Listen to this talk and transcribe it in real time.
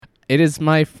It is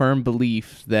my firm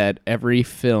belief that every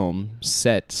film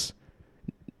set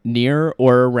near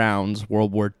or around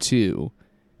World War II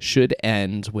should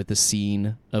end with a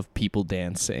scene of people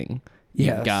dancing.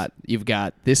 Yes. You've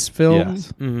got this film,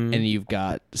 Yes. Mhm. and you've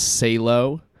got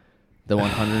Salo, the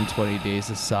 120 Days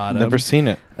of Sodom. Never seen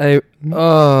it.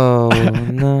 Oh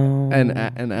no.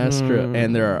 and Astro,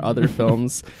 and there are other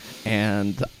films,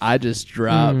 and I just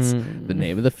dropped the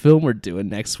name of the film we're doing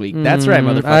next week. That's right,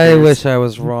 motherfuckers. I wish I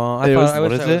was wrong. I what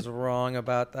wish is I it? was wrong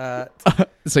about that.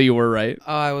 So you were right.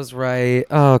 Oh, I was right.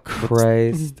 Oh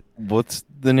Christ. What's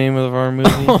the name of our movie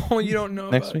Oh, you don't know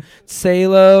next about week?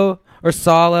 Salo or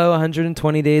Salo,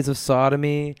 120 Days of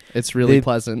Sodomy. It's really The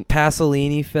pleasant.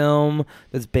 Pasolini film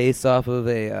that's based off of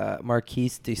a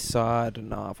Marquis de Sade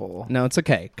novel. No, it's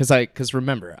okay, because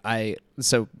remember, I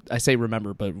say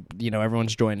remember, but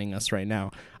everyone's joining us right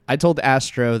now. I told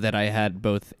Astro that I had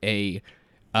both a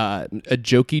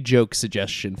jokey joke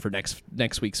suggestion for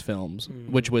next week's films,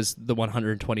 which was the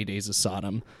 120 Days of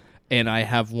Sodom, and I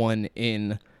have one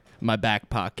in my back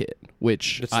pocket.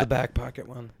 Which It's the back pocket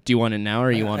one. do you want it now,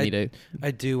 or you want me to? I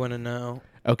do want to know.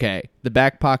 Okay, the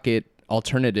back pocket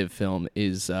alternative film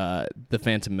is The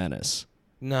Phantom Menace.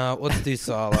 No, let's do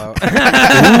Salo.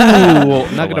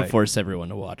 I'm not gonna force everyone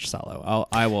to watch Salo.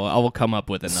 I will come up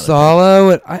with another.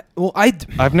 Salo.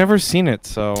 I've never seen it,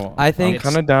 so I think I'm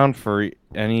kind of down for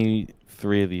any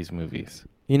three of these movies.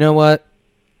 You know what?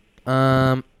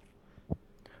 I've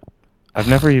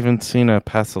never even seen a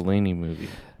Pasolini movie.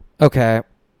 Okay.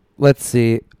 Let's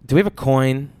see. Do we have a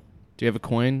coin? Do you have a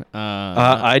coin?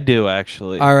 I do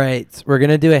actually. All right. We're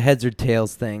gonna do a heads or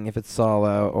tails thing if it's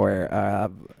Salo or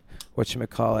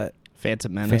whatchamacallit?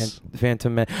 Phantom Menace.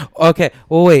 Phantom Menace. Okay.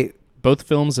 Well, wait. Both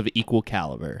films of equal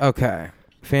caliber. Okay.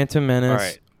 Phantom Menace All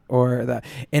right. or that.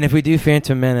 And if we do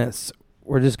Phantom Menace,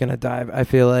 we're just gonna dive. I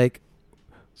feel like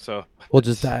So we'll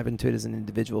just dive into it as an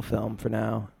individual film for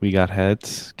now. we got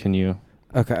heads. Can you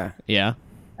Okay. Yeah.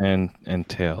 and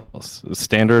tails?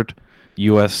 Standard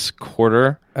U.S.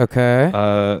 quarter. Okay.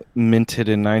 Minted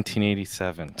in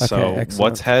 1987. Okay, So excellent.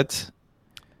 what's heads?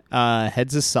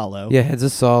 Heads is Solo. Yeah, heads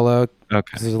of Salo. 'Cause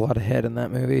Okay. there's a lot of head in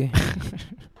that movie.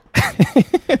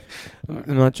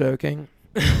 I'm not joking.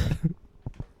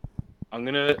 I'm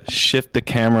gonna shift the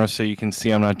camera so you can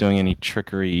see I'm not doing any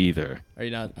trickery either. Are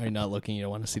you not looking? You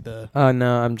don't want to see the. Oh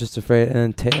no, I'm just afraid. And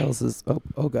then tails is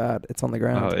oh god, it's on the Oh,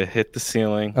 ground. it hit the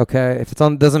ceiling. Okay, if it's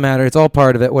on, doesn't matter. It's all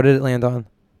part of it. What did it land on?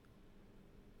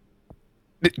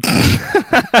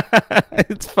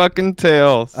 It's fucking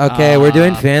tails. Okay, we're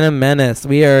doing Ah. Phantom Menace.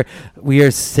 We are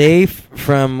safe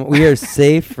from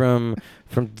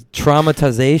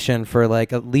traumatization for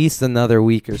like at least another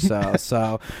week or so.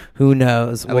 So who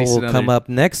knows At what least will come another- up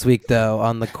next week though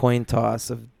on the coin toss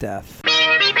of death.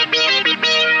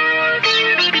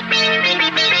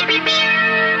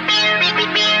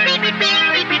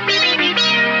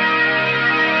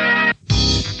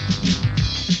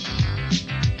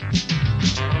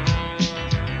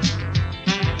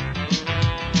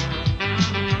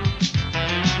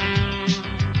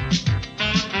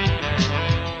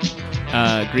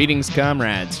 Greetings,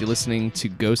 comrades. You're listening to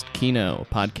Ghost Kino,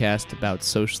 a podcast about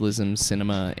socialism,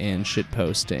 cinema, and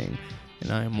shitposting.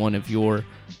 And I am one of your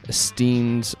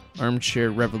esteemed armchair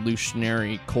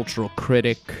revolutionary cultural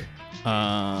critic,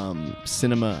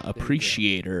 cinema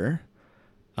appreciator,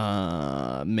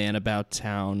 man about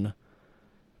town,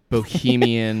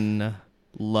 bohemian,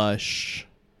 lush,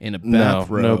 in a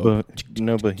bathrobe.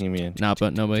 No bohemian. No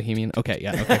bohemian. Okay,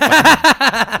 yeah. Okay,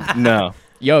 fine. No.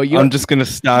 Yo, I'm just gonna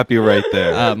stop you right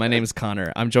there. my name is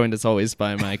Connor. I'm joined as always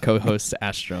by my co-hosts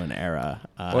Astro and Era.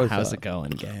 What's How's up? it going,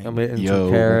 gang? I'm eating Yo.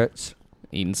 some carrots.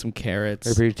 Eating some carrots.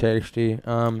 They're pretty tasty.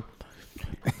 Let's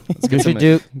we get some, should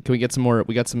do. Can we get some more?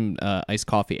 We got some iced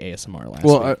coffee ASMR last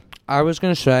Well, week. I was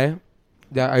gonna say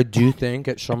that I do think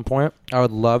at some point I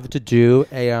would love to do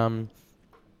an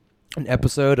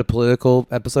episode, a political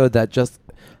episode that just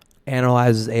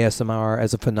analyzes ASMR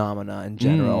as a phenomena in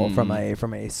general from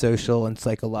a social and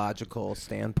psychological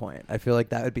standpoint. I feel like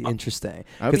that would be interesting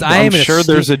That'd be because I am I'm an sure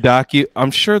there's esteem-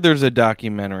 I'm sure there's a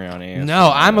documentary on ASMR.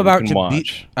 No, I'm that you about can to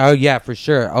watch. be. Oh yeah, for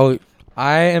sure. Oh,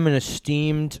 I am an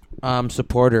esteemed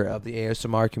supporter of the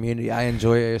ASMR community. I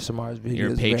enjoy ASMR's videos.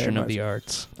 You're a very patron of much. the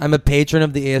arts. I'm a patron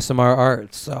of the ASMR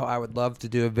arts, so I would love to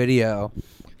do a video.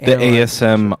 The analyzing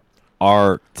ASM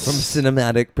arts. from a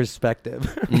cinematic perspective.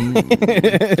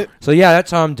 So yeah,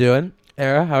 that's how I'm doing.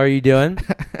 Era, how are you doing?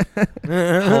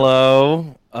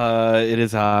 Hello. It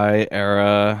is I,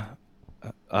 Era.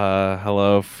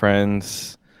 Hello,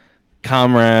 friends,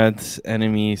 comrades,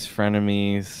 enemies,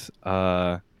 frenemies.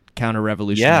 Counter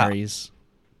revolutionaries.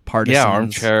 partisans. Yeah,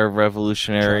 armchair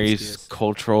revolutionaries, Trotskyists.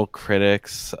 cultural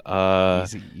critics.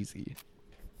 Easy.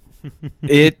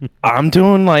 I'm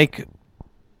doing like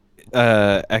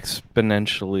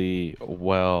exponentially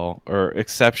well, or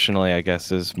exceptionally, I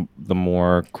guess, is the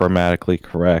more grammatically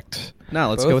correct No,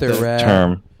 let's Both go with are the rad.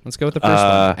 term. let's go with the first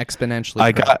one. Exponentially.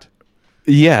 I got- correct.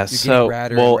 Yeah, You're so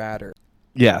getting radder well, and radder.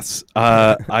 yes,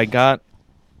 I got.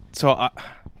 So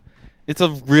it's a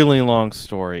really long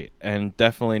story, and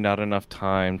definitely not enough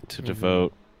time to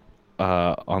devote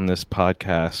on this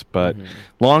podcast. But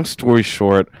long story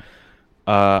short,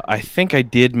 I think I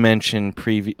did mention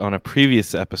on a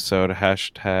previous episode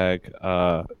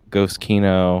hashtag Ghost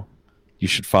Kino. You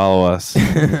should follow us.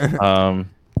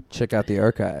 Check out the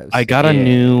archives. I got a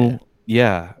new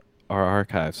our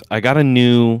archives. I got a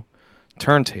new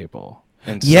turntable,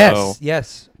 and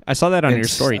yes. I saw that on your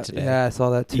It's- story today. Yeah, I saw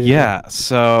that too. Yeah,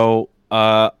 so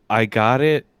I got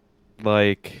it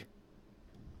like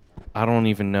I don't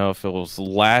even know if it was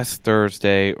last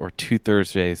Thursday or 2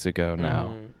 Thursdays ago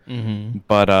now. Mm-hmm.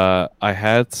 But I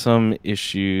had some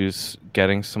issues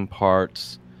getting some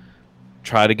parts.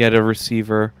 Try to get a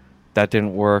receiver, that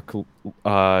didn't work.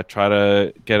 Try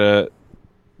to get a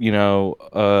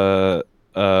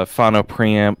phono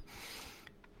preamp.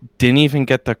 Didn't even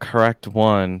get the correct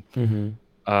one.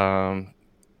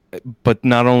 But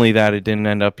not only that, it didn't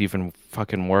end up even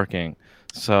fucking working.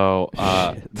 So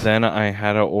then I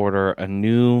had to order a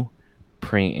new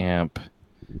preamp,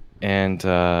 and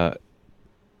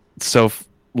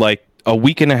like a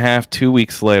week and a half, 2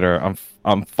 weeks later,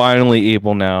 I'm finally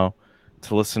able now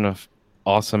to listen to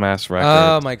awesome ass records.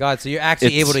 Oh my god! So you're actually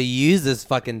It's- able to use this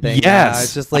fucking thing? Yes, now.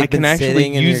 It's just like I can been actually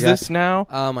sitting in use your this now.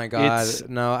 Oh my god! It's-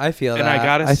 No, I feel And that. I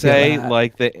gotta feel say, that.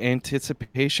 like the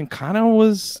anticipation kind of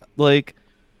was like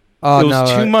oh, it was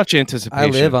no, too much anticipation. I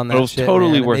live on but that it was shit.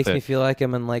 totally man. worth It makes it. me feel like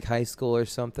I'm in like high school or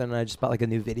something. And I just bought like a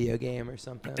new video game or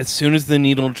something. As soon as the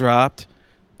needle dropped,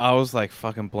 I was like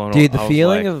fucking blown Dude, away. the I was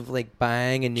feeling like, of like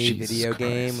buying a new Jesus video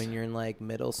game Christ. when you're in like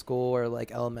middle school or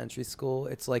like elementary school,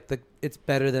 it's like it's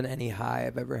better than any high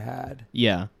I've ever had.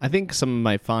 Yeah, I think some of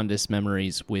my fondest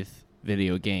memories with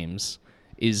video games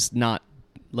is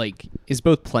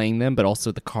both playing them, but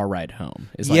also the car ride home.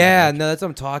 Yeah, no, that's what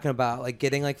I'm talking about. Like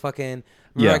getting like fucking.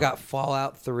 Remember, Yeah. I got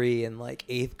Fallout 3 in like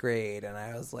 8th grade, and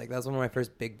I was like, that was one of my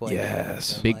first big boy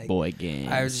games. And, big like, boy game.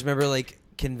 I just remember like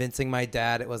convincing my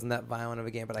dad it wasn't that violent of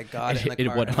a game, but I got it in the It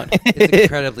car. wasn't. and it's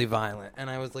incredibly violent, and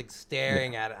I was like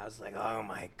staring at it. I was like, "Oh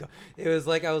my god!" It was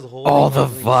like I was holding All the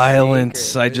something violence,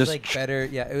 sacred. I It was, just like better.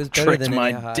 Yeah, it was better tricked than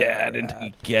my any high dad I into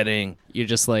had. getting. You're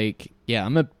just like, yeah,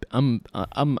 I'm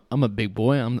a big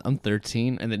boy. I'm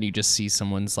 13, and then you just see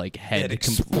someone's like head like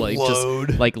just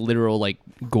like literal like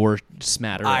gore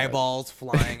smatter. Eyeballs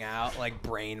flying out like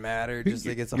brain matter. Just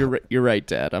like it's. You're right,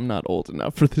 Dad. I'm not old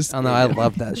enough for this. Oh no, I game.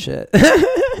 love that shit.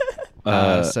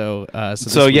 So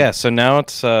So yeah, so now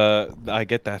it's I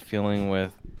get that feeling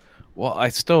with, well, I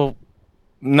still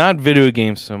not video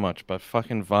games so much, but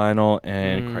fucking vinyl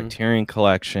and Criterion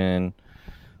Collection,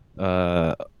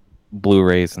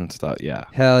 Blu-rays and stuff. Yeah,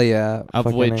 Hell yeah! of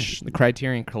Fucking which the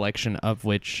Criterion Collection, of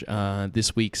which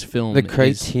this week's film the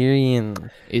Criterion.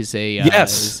 is a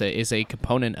Yes. is a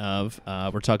component of.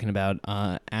 We're talking about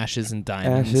Ashes and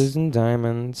Diamonds. Ashes and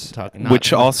Diamonds. Talking,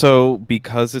 which also,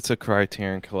 because it's a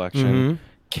Criterion Collection,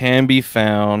 can be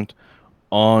found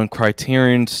on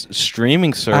Criterion's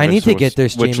streaming service. I need to get their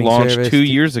which streaming launched service. 2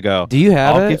 years ago. Do you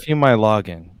have I'll it? give you my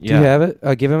login. Do you have it?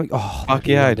 Give him. Oh, Fuck that'd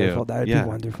be yeah, I do. wonderful. That'd Yeah. be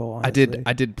wonderful. I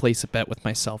Honestly. did place a bet with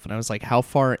myself, and I was like, "How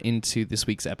far into this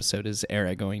week's episode is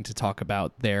Era going to talk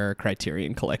about their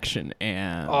Criterion Collection?"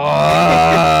 And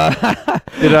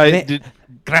Did I? Man, Did,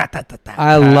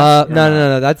 I love.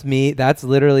 No. That's me. That's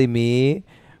literally me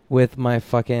with my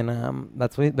fucking.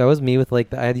 That was me with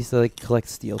like. I used to like collect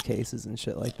steel cases and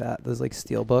shit like that. Those like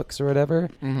steel books or whatever.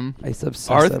 Mhm. I used to obsess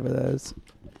Are over those.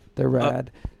 They're rad.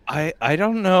 I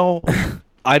don't know.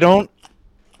 I don't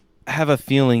have a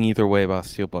feeling either way about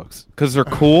steelbooks because they're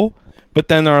cool, but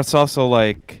then there's also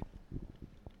like,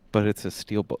 but it's a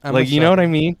steelbook. I'm Like, a you know what I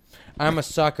sucker. mean? I'm a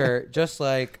sucker, just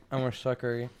like I'm a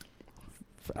sucker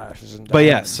for Ashes and Diamonds. But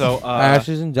yeah, so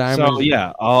Ashes and Diamonds. so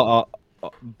yeah, I'll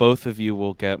both of you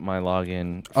will get my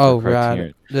login. For Oh, Criterion.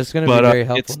 rad. That's gonna But, be very it's-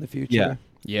 helpful in the future. yeah.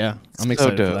 yeah, I'm So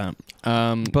excited for dope.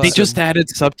 that. But- They just added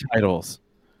subtitles,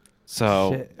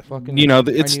 so Shit, fucking- you know I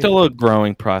it's need- still a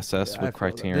growing process I with feel that.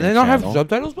 Criterion. Did they not have Channel.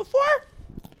 subtitles before?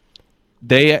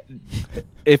 They,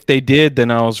 if they did, then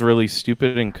I was really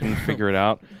stupid and couldn't figure it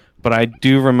out. But I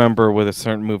do remember with a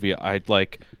certain movie, I'd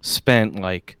like spent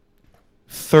like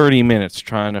 30 minutes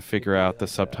trying to figure out the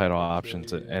subtitle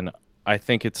options, and I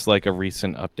think it's like a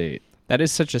recent update. That is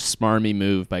such a smarmy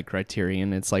move by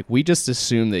Criterion. It's like we just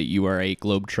assume that you are a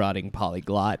globe-trotting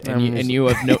polyglot, and you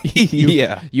have no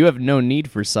you have no need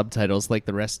for subtitles like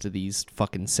the rest of these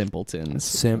fucking simpletons.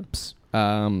 Simps. So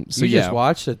You yeah, just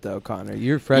watched it though, Connor.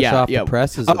 You're fresh Yeah, off yeah. the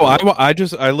presses. Oh, of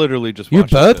it. I literally just You're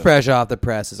watched it, both too. fresh off the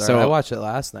presses. All So, right, I watched it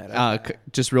last night.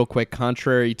 just real quick,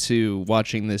 contrary to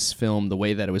watching this film the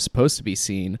way that it was supposed to be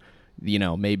seen,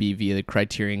 maybe via the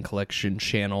Criterion Collection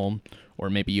channel, or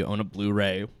maybe you own a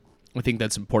Blu-ray. I think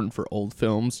that's important for old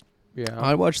films. Yeah.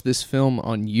 I watched this film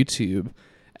on YouTube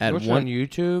at Watched one on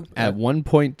YouTube at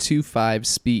 1.25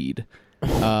 speed,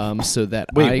 so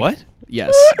that Wait, what?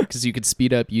 Yes, because you could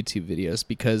speed up YouTube videos.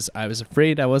 Because I was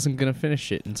afraid I wasn't gonna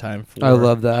finish it in time for I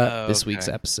love that. this week's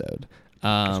episode.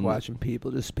 Just watching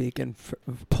people just speak in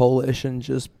Polish and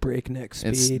just breakneck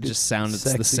speed. It just sounds the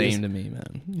sexy. same to me,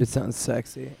 man. It sounds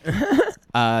sexy.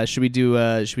 Should we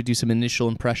do some initial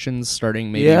impressions,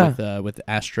 starting maybe with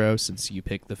Astro, since you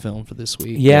picked the film for this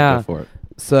week? Yeah. Go for it.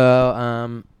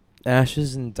 So,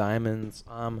 Ashes and Diamonds.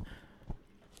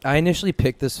 I initially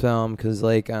picked this film because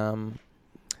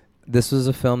this was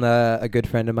a film that a good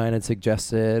friend of mine had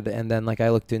suggested, and then I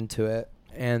looked into it,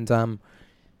 and I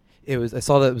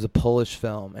saw that it was a Polish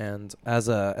film, and as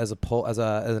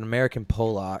an American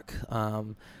Polak,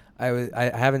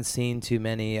 I haven't seen too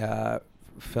many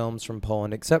films from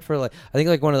Poland, except for I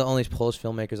think one of the only Polish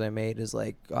filmmakers I made is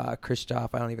Krzysztof.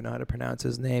 I don't even know how to pronounce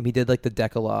his name. He did the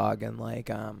Decalogue and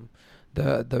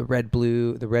the red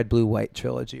blue white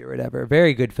trilogy or whatever.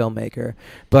 Very good filmmaker,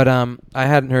 but I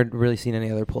hadn't really seen any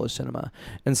other Polish cinema,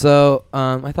 and so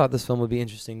I thought this film would be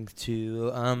interesting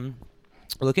to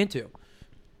look into.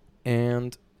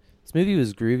 And this movie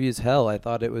was groovy as hell. I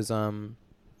thought it was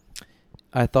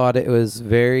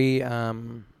very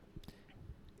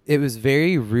it was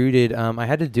very rooted. I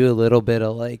had to do a little bit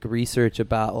of research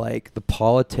about the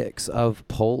politics of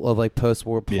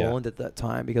post-war Poland at that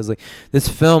time, because this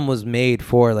film was made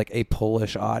for a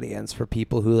Polish audience, for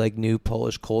people who knew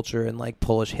Polish culture and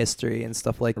Polish history and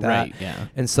stuff like that. Right. Yeah.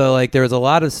 And so there was a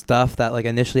lot of stuff that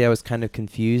initially I was kind of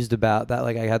confused about, that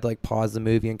I had to pause the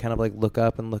movie and kind of look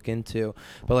up and look into.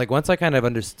 But once I kind of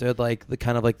understood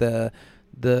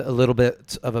the a little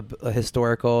bit of a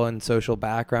historical and social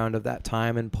background of that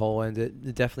time in Poland,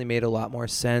 it definitely made a lot more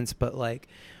sense. But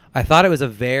I thought it was a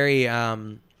very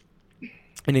an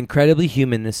incredibly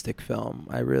humanistic film,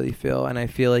 I really feel. And I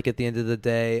feel at the end of the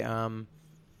day,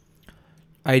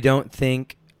 I don't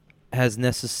think has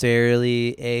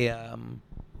necessarily a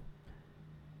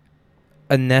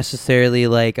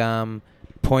necessarily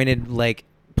pointed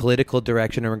political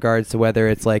direction in regards to whether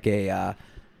it's a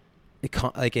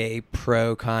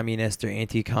pro-communist or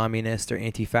anti-communist or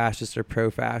anti-fascist or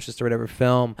pro-fascist or whatever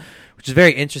film, which is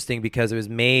very interesting because it was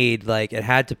made it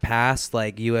had to pass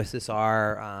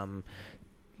USSR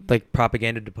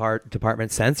propaganda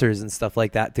department censors and stuff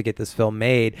like that to get this film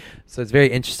made. So it's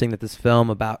very interesting that this film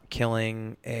about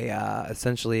killing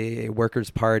essentially a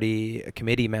Workers' Party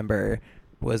committee member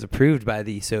was approved by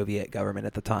the Soviet government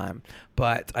at the time.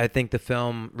 But I think the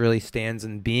film really stands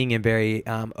in being very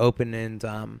open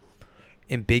and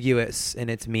ambiguous in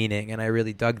its meaning, and I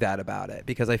really dug that about it,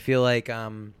 because I feel I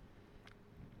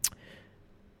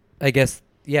guess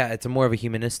it's a more of a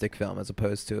humanistic film as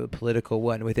opposed to a political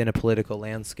one within a political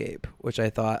landscape, which I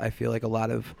feel a lot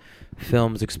of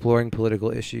films exploring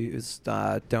political issues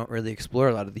don't really explore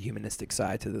a lot of the humanistic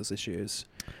side to those issues.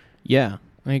 Yeah,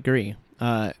 I agree.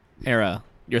 Era,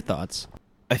 your thoughts?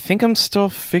 I think I'm still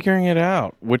figuring it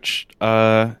out, which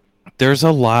there's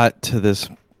a lot to this.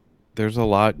 There's a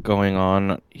lot going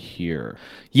on here.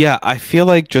 Yeah, I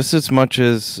feel just as much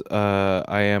as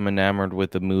I am enamored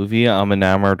with the movie, I'm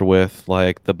enamored with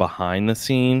the behind the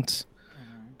scenes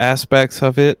aspects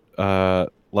of it.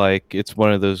 It's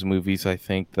one of those movies I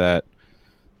think that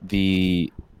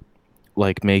the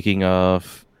making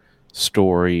of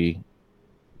story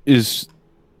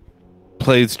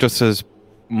plays just as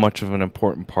much of an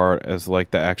important part as the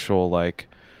actual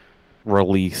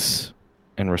release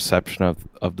and reception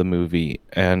of the movie.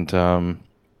 And I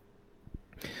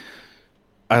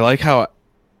like how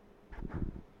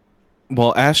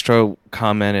Astro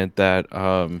commented that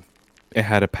it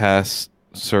had to pass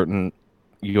certain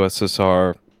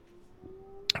USSR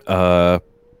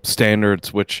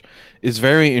standards, which is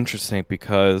very interesting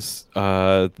because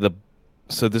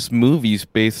this movie's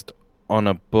based on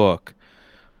a book,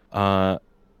 and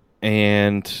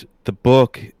the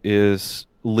book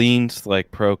leans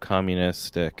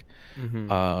pro-communistic.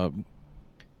 Mm-hmm.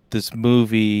 This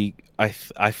movie, I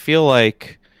feel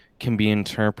can be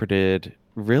interpreted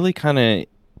really kind of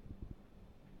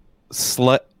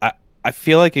I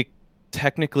feel it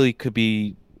technically could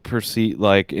be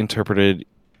interpreted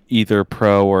either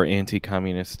pro or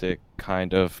anti-communistic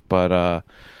kind of, but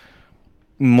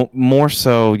more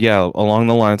so, yeah, along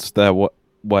the lines that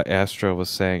what Astro was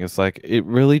saying is like it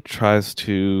really tries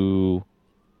to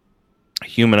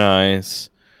humanize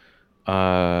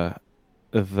the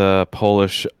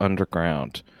Polish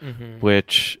underground,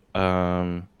 which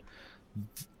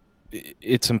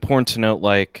it's important to note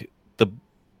like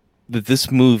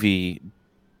this movie,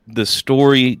 the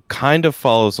story kind of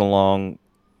follows along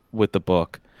with the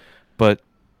book, but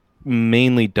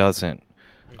mainly doesn't.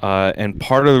 And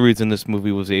part of the reason this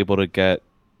movie was able to get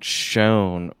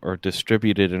shown or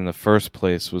distributed in the first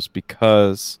place was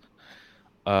because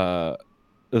the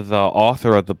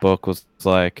author of the book was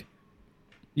like,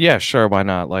 yeah, sure, why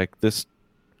not? Like this,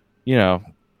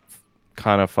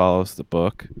 kind of follows the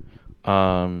book.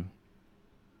 And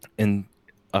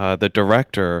the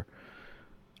director,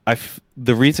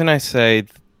 the reason I say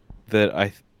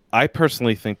that I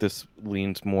personally think this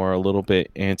leans more a little bit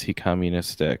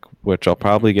anti-communistic, which I'll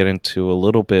probably get into a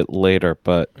little bit later.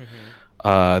 But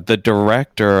the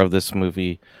director of this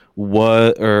movie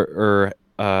was,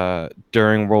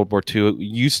 during World War II,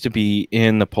 used to be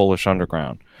in the Polish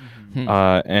underground,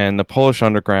 and the Polish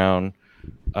underground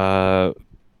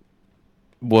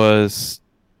was,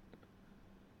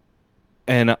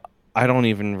 and I don't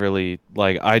even really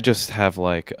I just have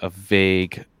like a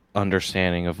vague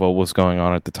understanding of what was going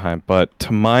on at the time, but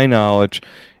to my knowledge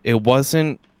it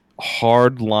wasn't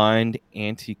hard-lined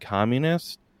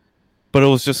anti-communist, but it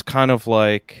was just kind of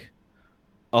like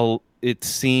it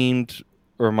seemed,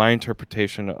 or my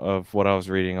interpretation of what I was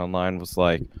reading online was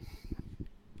like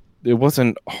it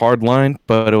wasn't hard-lined,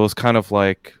 but it was kind of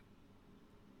like,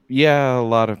 yeah, a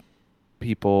lot of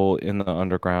people in the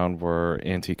underground were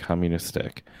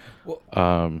anti-communistic.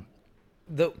 Well,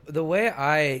 the way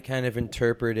I kind of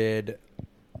interpreted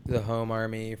the Home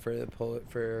Army for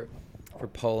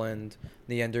Poland,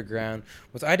 the underground,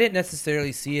 was I didn't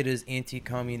necessarily see it as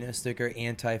anti-communistic or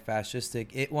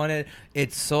anti-fascistic.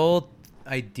 Its sole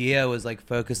idea was like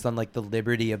focused on like the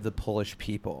liberty of the Polish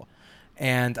people,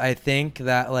 and I think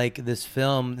that like this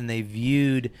film, and they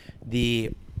viewed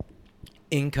the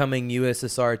incoming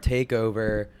USSR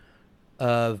takeover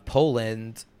of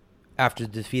Poland after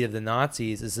the defeat of the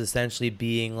Nazis is essentially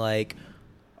being like,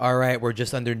 all right, we're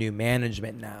just under new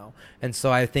management now. And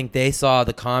so I think they saw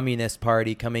the Communist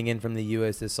Party coming in from the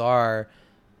USSR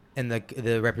and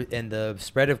the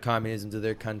spread of communism to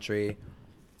their country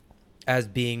as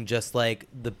being just like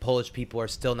the Polish people are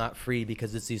still not free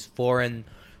because it's these foreign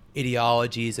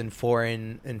ideologies and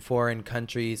foreign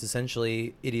countries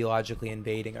essentially ideologically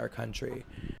invading our country.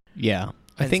 Yeah.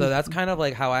 I think so that's kind of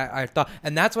like how I thought,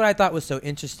 and that's what I thought was so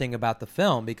interesting about the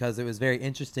film, because it was very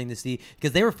interesting to see,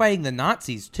 because they were fighting the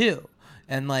Nazis too,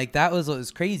 and like that was what was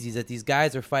crazy, is that these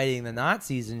guys are fighting the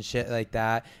Nazis and shit like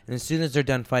that, and as soon as they're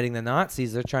done fighting the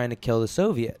Nazis, they're trying to kill the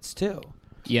Soviets too.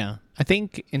 Yeah, I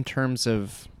think in terms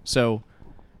of, so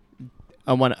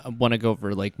I want to go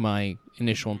over like my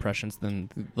initial impressions, then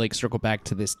like circle back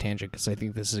to this tangent because I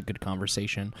think this is a good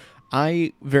conversation.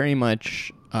 I very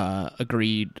much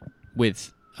agreed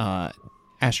with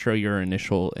Astro, your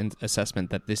initial assessment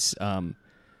that this,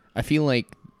 I feel like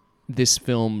this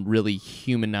film really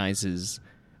humanizes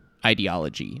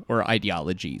ideology, or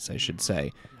ideologies, I should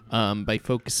say, by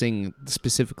focusing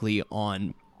specifically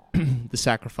on the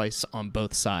sacrifice on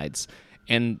both sides.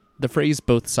 And the phrase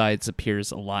 "both sides"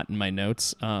 appears a lot in my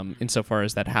notes, insofar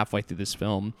as that halfway through this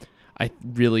film, I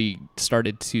really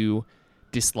started to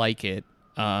dislike it.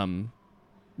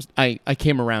 I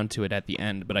came around to it at the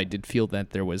end, but I did feel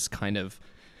that there was kind of,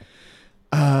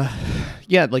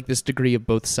 like this degree of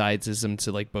both sidesism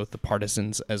to like both the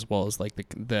partisans as well as like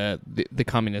the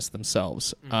communists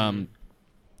themselves.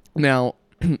 Now,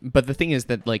 but the thing is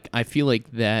that like I feel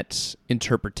like that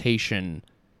interpretation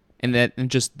and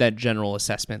just that general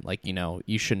assessment, like,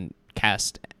 you shouldn't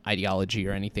cast ideology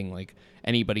or anything, like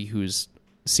anybody who's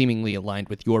seemingly aligned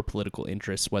with your political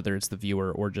interests, whether it's the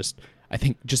viewer or just, I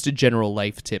think just a general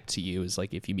life tip to you is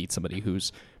like, if you meet somebody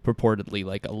who's purportedly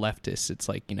like a leftist, it's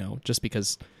like, just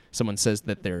because someone says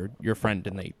that they're your friend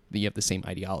and you have the same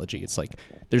ideology, it's like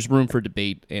there's room for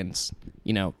debate and,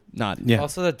 not. Yeah.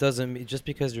 Also, that doesn't mean just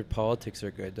because your politics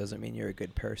are good doesn't mean you're a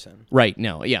good person. Right.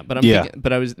 No. Yeah. But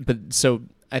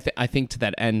I think to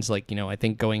that end, like, I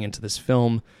think going into this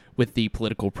film with the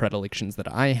political predilections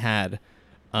that I had,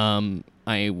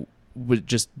 I would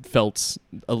just felt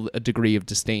a degree of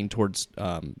disdain towards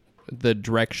the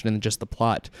direction and just the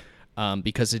plot,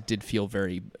 because it did feel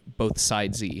very both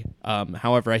sidesy.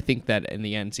 However, I think that in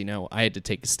the end, I had to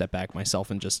take a step back myself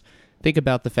and just think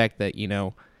about the fact that,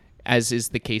 as is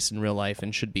the case in real life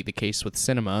and should be the case with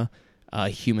cinema,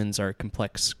 humans are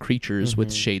complex creatures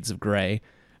with shades of gray.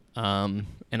 And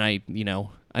I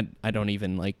don't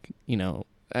even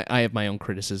I have my own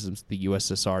criticisms of the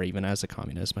USSR even as a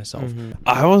communist myself.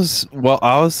 I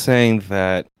was saying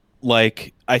that,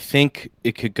 like, I think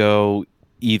it could go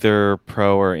either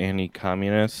pro or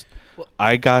anti-communist.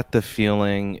 I got the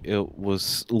feeling it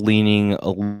was leaning a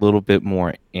little bit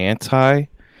more anti,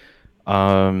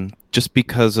 just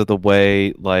because of the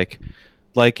way, like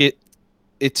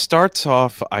it starts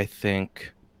off, I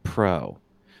think, pro.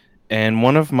 And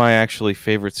one of my actually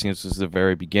favorite scenes was the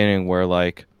very beginning where,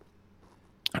 like,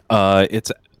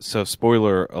 it's so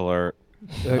spoiler alert.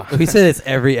 We say this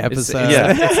every episode.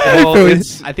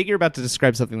 I think you're about to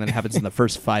describe something that happens in the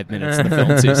first 5 minutes of the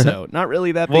film too. So not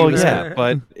really that big. Well, of a yeah, step.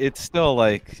 but it's still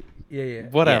like, yeah.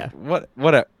 whatever.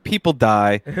 What? People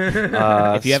die.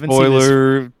 If you haven't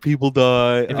spoiler, people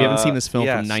die. If you haven't seen this film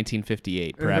yes. from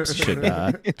 1958, perhaps you should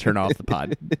turn off the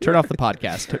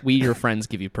podcast. We, your friends,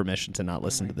 give you permission to not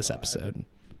listen to this episode.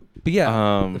 But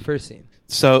yeah, the first scene.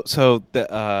 So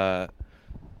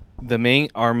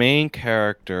our main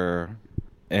character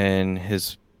and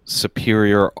his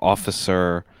superior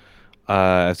officer,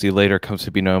 as he later comes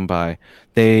to be known by,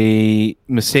 they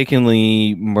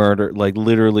mistakenly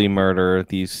literally murder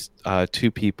these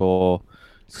two people,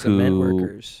 cement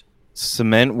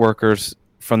workers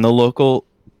from the local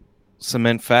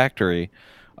cement factory.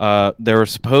 They were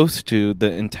supposed to.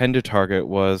 The intended target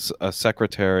was a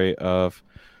secretary of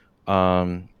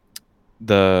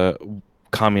the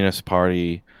Communist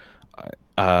Party,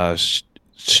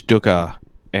 Stuka,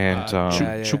 and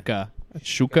Shuka.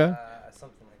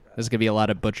 Something like that. There's gonna be a lot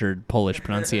of butchered Polish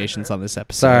pronunciations on this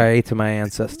episode. Sorry to my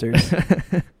ancestors.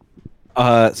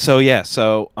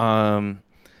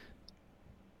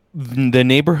 The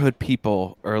neighborhood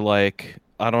people are like,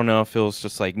 I don't know if it was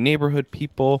just like neighborhood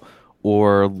people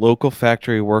or local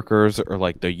factory workers or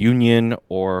like the union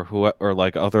or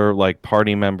like other like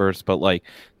party members, but like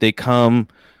they come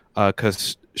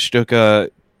because Stuka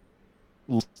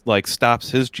like stops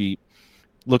his Jeep,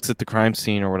 looks at the crime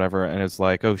scene or whatever, and is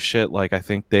like, oh shit, like I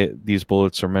think these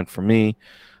bullets are meant for me,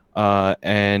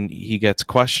 and he gets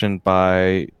questioned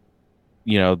by,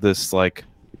 this like,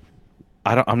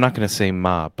 I'm not gonna say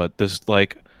mob, but this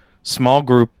like small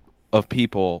group of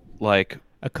people, like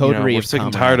a coterie we're of sick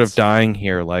and tired of dying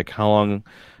here. Like, how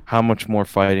much more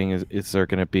fighting is there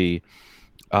gonna be?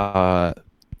 And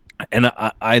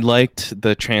I liked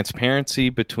the transparency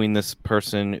between this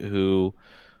person who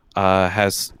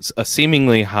has a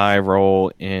seemingly high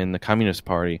role in the Communist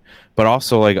Party, but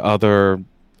also like other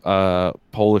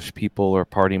Polish people or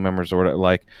party members or whatever.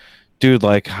 Like, dude,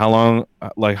 like how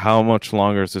much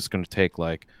longer is this going to take?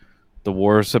 Like, the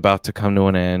war's about to come to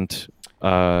an end,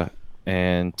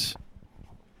 and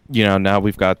now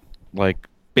we've got like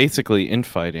basically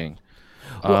infighting.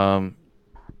 Keep on.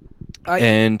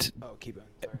 Sorry.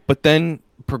 But then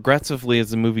progressively as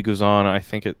the movie goes on, I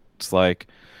think it's like,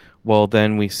 well,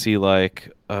 then we see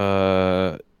like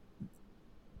it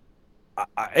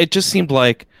just seemed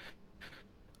like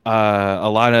a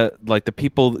lot of like the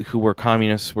people who were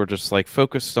communists were just like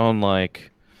focused on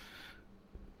like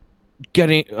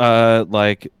getting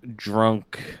like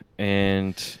drunk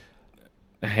and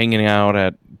hanging out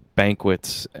at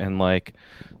banquets, and like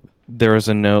there was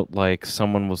a note like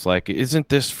someone was like, isn't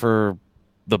this for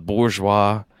the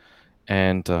bourgeois?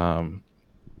 And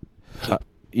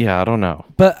yeah, I don't know.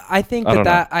 But I think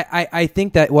I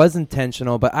think that was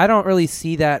intentional, but I don't really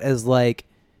see that as like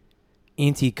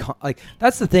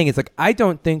that's the thing. It's like I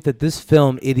don't think that this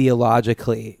film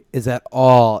ideologically is at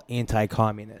all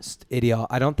anti-communist.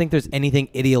 I don't think there's anything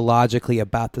ideologically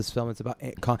about this film. It's about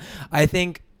I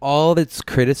think all of its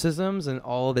criticisms and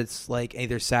all of its like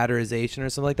either satirization or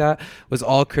something like that was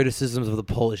all criticisms of the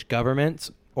Polish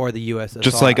government or the USSR.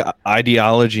 Just like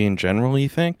ideology in general, you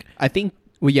think? I think.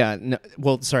 Well, yeah. No,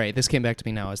 well, sorry. This came back to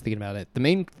me now. I was thinking about it. The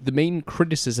main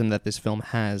criticism that this film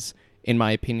has, in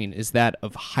my opinion, is that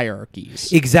of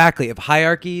hierarchies. Exactly, of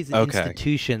hierarchies and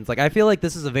institutions. Like, I feel like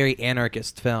this is a very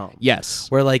anarchist film. Yes.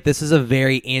 Where, like, this is a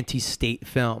very anti-state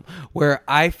film. Where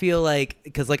I feel like,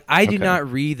 because, like, I do not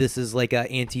read this as, like, an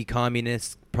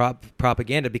anti-communist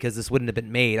propaganda, because this wouldn't have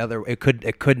been made. It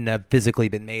couldn't have physically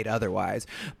been made otherwise.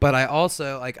 But I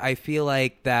also, like, I feel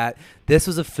like that this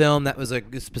was a film that was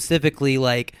specifically,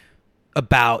 like,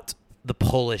 about the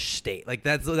Polish state. Like,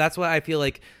 that's why I feel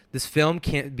like this film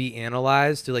can't be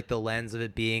analyzed through like the lens of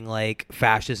it being like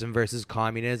fascism versus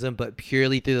communism, but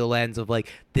purely through the lens of like,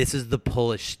 this is the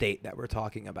Polish state that we're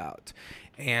talking about.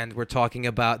 And we're talking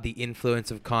about the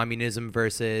influence of communism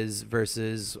versus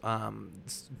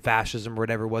fascism or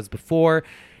whatever it was before.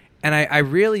 And I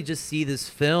really just see this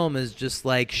film as just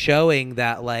like showing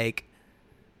that like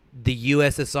the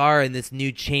USSR and this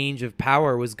new change of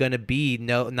power was going to be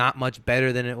not much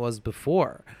better than it was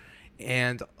before.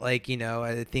 And like, you know,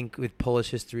 I think with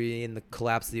Polish history and the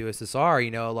collapse of the USSR,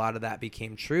 you know, a lot of that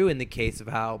became true in the case of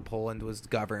how Poland was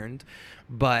governed.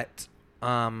 But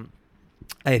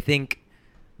I think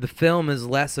the film is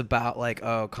less about like,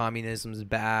 oh, communism is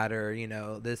bad or, you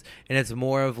know, this, and it's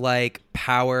more of like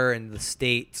power and the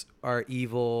state are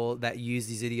evil that use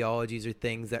these ideologies or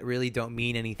things that really don't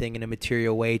mean anything in a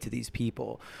material way to these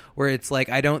people. Where it's like,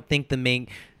 I don't think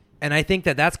and I think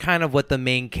that that's kind of what the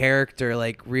main character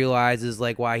like realizes,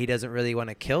 like why he doesn't really want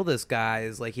to kill this guy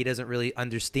is like he doesn't really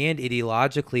understand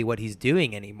ideologically what he's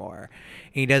doing anymore.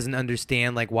 And he doesn't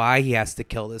understand like why he has to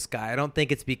kill this guy. I don't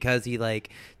think it's because he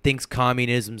like thinks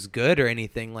communism's good or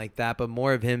anything like that, but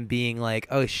more of him being like,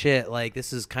 oh shit, like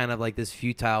this is kind of like this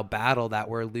futile battle that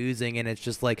we're losing, and it's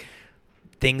just like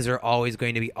things are always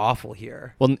going to be awful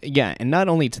here. Well, yeah, and not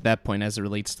only to that point as it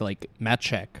relates to like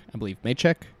Maciek, I believe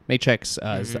Maciek's like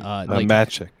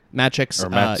Maciek. Maciek's Or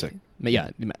Maciek.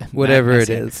 Yeah, Whatever it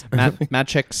is.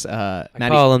 Maciek's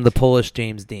Call him the Polish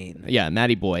James Dean. Yeah,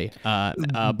 Matty Boy.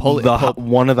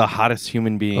 One of the hottest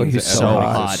human beings. Oh, he's so ever.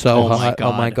 hot. So oh my hot. god.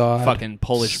 Oh my god. Fucking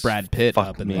Polish Brad Pitt Fuck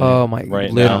up in me. there. Oh my Right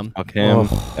literally. now, fuck him.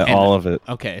 Oh. All of it.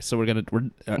 Okay, so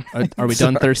are we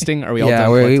done thirsting? Are we all Yeah,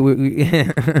 done? we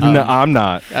No, I'm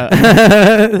not.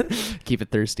 Keep it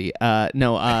thirsty.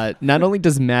 Not only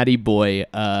does Matty Boy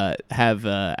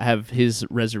have his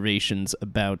reservations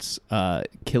about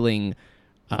killing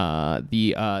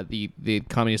the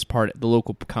Communist Party, the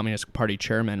local Communist Party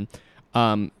chairman,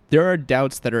 there are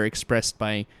doubts that are expressed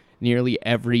by nearly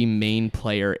every main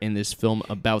player in this film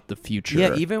about the future.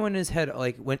 Yeah, even when his head,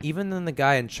 like even then the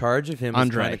guy in charge of him, was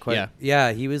Andre, trying to quit.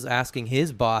 Yeah, he was asking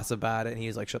his boss about it, and he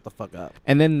was like, "Shut the fuck up."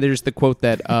 And then there's the quote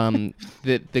that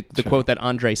the quote that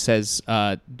Andre says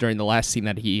during the last scene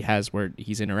that he has where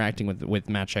he's interacting with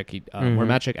Maciek, where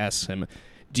Maciek asks him,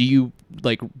 do you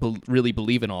like really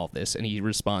believe in all of this? And he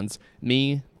responds,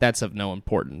 me, that's of no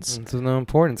importance. It's of no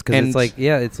importance because it's like,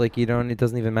 it's like it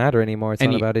doesn't even matter anymore. It's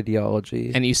not about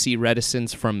ideology. And you see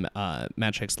reticence from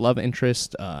Maciek's love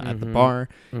interest at the bar.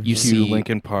 You see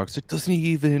Linkin Park's, it doesn't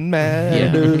even matter.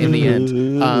 Yeah, in the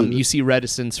end. You see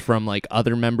reticence from like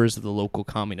other members of the local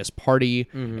Communist Party.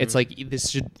 It's like this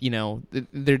should,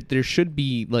 there should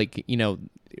be like,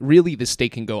 really the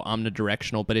state can go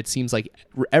omnidirectional, but it seems like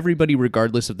everybody,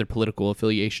 regardless of their political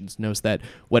affiliations, knows that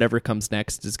whatever comes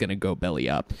next is going to go belly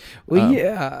up. Well,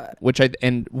 yeah.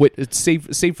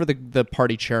 Save for the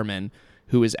party chairman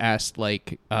who is asked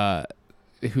like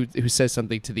who says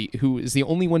something who is the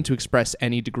only one to express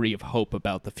any degree of hope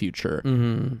about the future.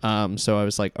 So I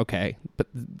was like, okay, but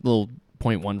little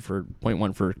point one for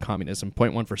communism,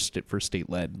 point one for state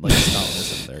led like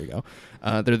Stalinism. There you go.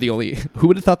 They're the only. Who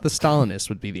would have thought the Stalinists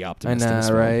would be the optimist? I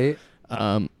know, right?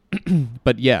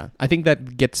 But yeah, I think that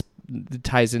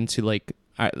ties into like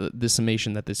the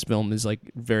summation that this film is like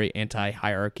very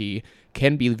anti-hierarchy,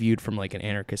 can be viewed from like an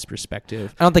anarchist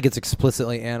perspective. I don't think it's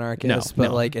explicitly anarchist,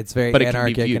 but like it's very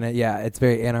anarchic it's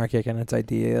very anarchic in its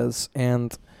ideas.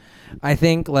 And I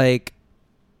think like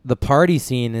the party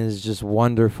scene is just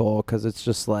wonderful because it's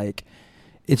just like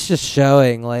it's just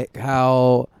showing like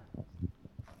how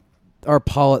our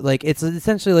it's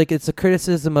essentially like it's a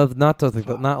criticism of not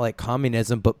like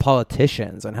communism but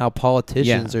politicians, and how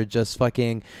politicians are just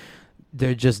fucking,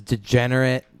 they're just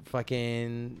degenerate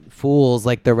fucking fools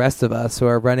like the rest of us who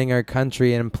are running our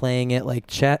country and playing it like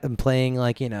playing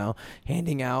like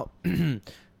handing out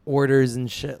orders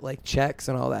and shit like checks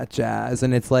and all that jazz.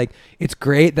 And it's like it's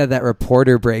great that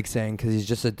reporter breaks in because he's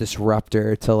just a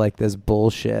disruptor to like this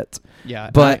bullshit.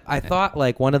 Yeah, but I thought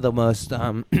like one of the most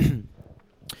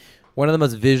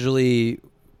visually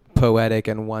poetic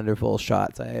and wonderful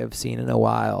shots I have seen in a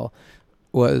while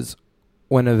was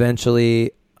when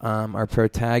eventually our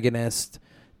protagonist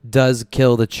does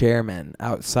kill the chairman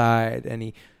outside, and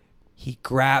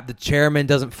the chairman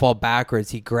doesn't fall backwards,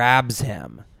 he grabs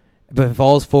him but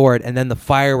falls forward, and then the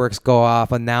fireworks go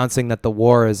off announcing that the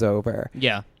war is over.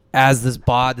 Yeah. As this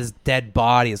dead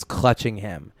body is clutching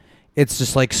him. It's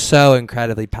just like so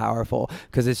incredibly powerful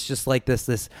because it's just like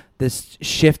this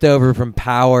shift over from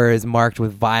power is marked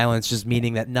with violence, just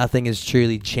meaning that nothing is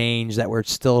truly changed, that we're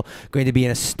still going to be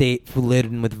in a state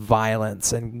laden with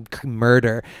violence and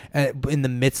murder in the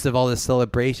midst of all this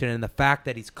celebration. And the fact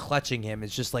that he's clutching him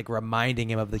is just like reminding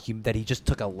him of that he just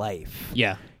took a life.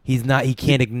 Yeah. He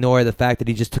can't ignore the fact that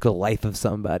he just took a life of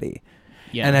somebody.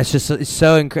 Yeah. And that's just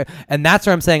so incredible. And that's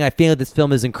where I'm saying I feel like this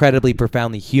film is incredibly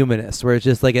profoundly humanist, where it's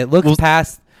just like it looks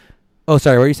past. Oh,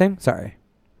 sorry. What are you saying? Sorry.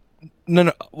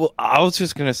 No. Well, I was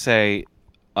just gonna say,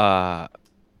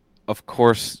 of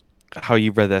course, how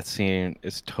you read that scene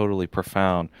is totally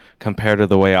profound compared to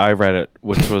the way I read it,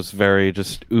 which was very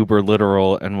just uber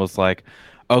literal and was like,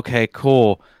 okay,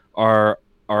 cool. Our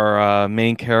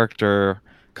main character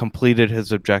completed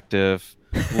his objective.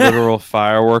 Literal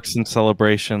fireworks and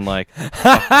celebration, like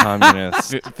fuck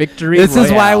communists. Victory. This is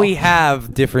why Royale. we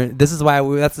have different. This is why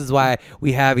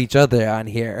we have each other on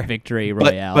here. Victory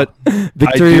Royale. But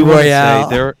Victory I do wanna Royale.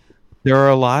 say there are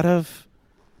a lot,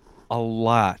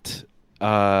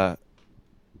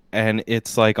 and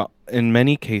it's like in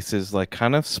many cases like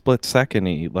kind of split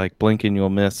second-y, like blink and you'll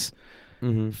miss.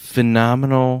 Mhm.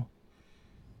 Phenomenal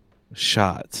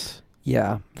shots.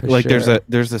 Yeah, for Like sure.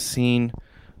 there's a scene,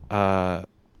 the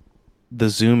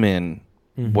zoom in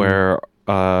Mhm. where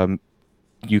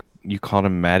you called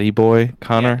him Matty Boy,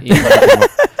 Connor. Yeah.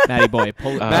 Matty Boy.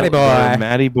 Matty Boy. where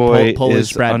Matty Boy Polish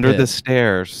is Brad under Pitt. the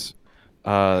stairs,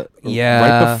 Yeah.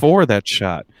 right before that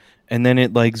shot, and then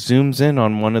it like zooms in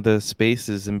on one of the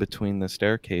spaces in between the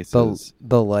staircases,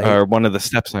 the light. or one of the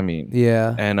steps. I mean,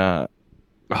 Yeah. and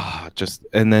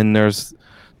and then there's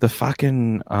the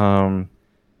fucking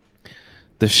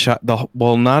the shot,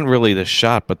 well, not really the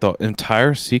shot, but the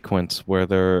entire sequence where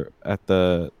they're at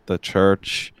the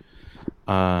church,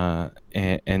 and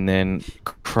then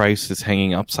Christ is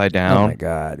hanging upside Oh down. my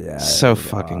god. Yeah. So it was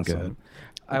fucking awesome. good.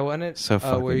 I wanted. So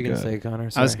what were you fucking gonna good. say, Connor?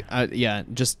 I was, Sorry.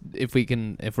 just if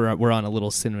we're on a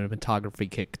little cinematography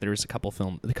kick, there's a couple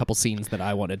scenes that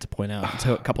I wanted to point out,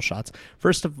 a couple shots.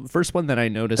 First one that I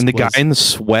noticed, And the was, guy in the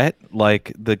sweat,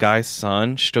 like the guy's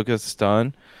son,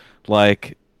 Stun,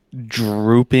 like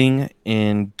drooping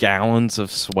in gallons of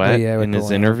sweat with in the his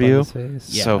lamp on interview. his face.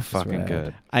 Yeah, So that's fucking rad.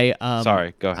 good. I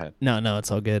Sorry, go ahead. No,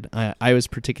 it's all good. I was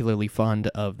particularly fond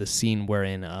of the scene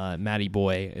wherein Matty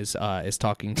Boy is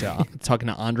talking to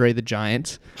Andre the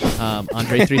Giant,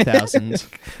 Andre 3000.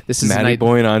 This is Matty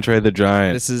Boy and Andre the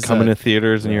Giant. This is, coming to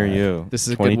theaters near right. you. This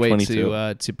is a good way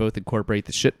 2022. to both incorporate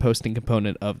the shit posting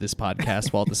component of this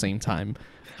podcast while at the same time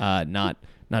not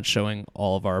showing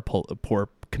all of our poor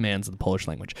commands of the Polish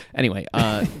language. Anyway,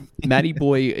 Matty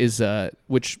Boy is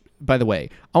which, by the way,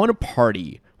 I want to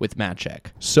party with Maciek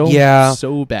so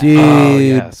bad. Dude. Oh,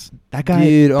 yes. That guy,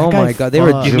 Dude, that oh guy my God, they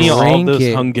were fucks. Give me all those Drink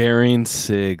it. Hungarian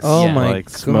cigs. Oh Yeah. my like,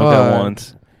 smoke at God.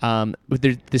 once. With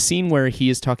the scene where he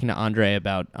is talking to Andre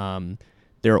about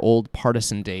their old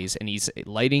partisan days, and he's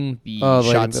lighting the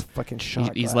lighting shots. the fucking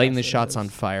shot He's lighting the shots glasses. on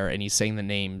fire, and he's saying the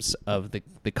names of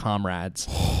the comrades,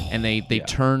 and they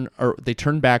turn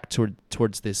back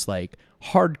towards this like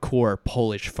hardcore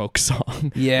Polish folk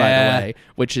song, Yeah. by the way,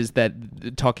 which is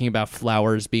that talking about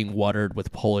flowers being watered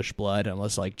with Polish blood, and I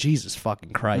was like, Jesus fucking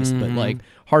Christ, but like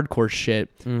hardcore shit.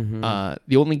 The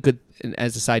only good,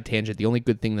 as a side tangent, the only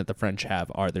good thing that the French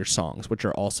have are their songs, which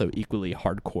are also equally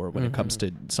hardcore when it comes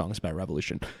to songs about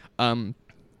revolution.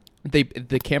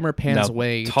 The camera pans Now,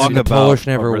 away. talk And the about Polish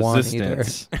never a won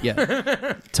resistance.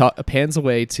 Yeah, pans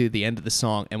away to the end of the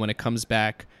song, and when it comes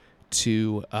back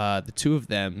to the two of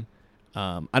them,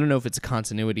 I don't know if it's a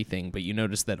continuity thing, but you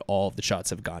notice that all of the shots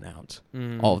have gone out.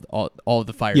 All of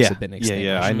the fires have been extinguished.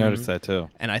 Yeah, I noticed that too.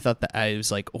 And I thought that I was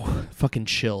like, oh, fucking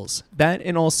chills. That,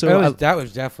 and also That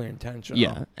was definitely intentional.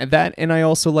 yeah, and I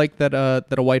also like that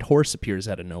that a white horse appears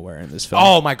out of nowhere in this film.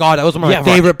 Oh my God, that was one of my Yeah,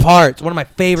 favorite parts. One of my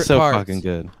favorite So parts. fucking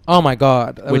good. Oh my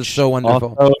God, that was Which so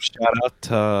wonderful. Also, shout out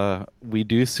to we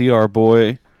do see our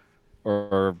boy,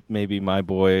 or maybe my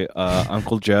boy,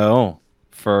 Uncle Joe,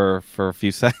 for a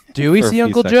few seconds. Do we for a see few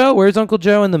Uncle seconds. Joe? Where's Uncle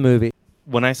Joe in the movie?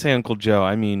 When I say Uncle Joe,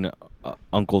 I mean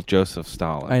Uncle Joseph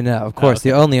Stalin. I know, of course,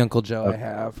 okay. the only Uncle Joe I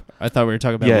have. I thought we were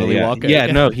talking about Yeah, Willy yeah, Wonka. yeah.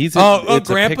 No, he's it's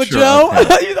a Grandpa picture Joe? of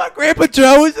him. You thought Grandpa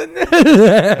Joe was in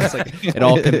It's there? like,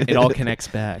 it all connects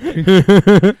back.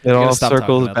 It all stop talking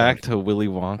circles about back that. to Willy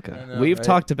Wonka. know, We've right?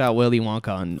 talked about Willy Wonka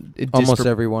on Almost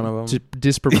every one of them.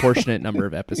 disproportionate number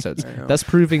of episodes, I know. thus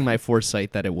proving my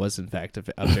foresight that it was in fact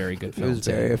a very good It film. was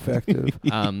very effective.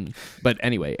 But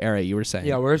anyway, Ari, you were saying,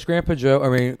 Yeah, where's Grandpa Joe? I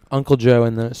mean, Uncle Joe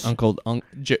in this.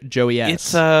 Joey S.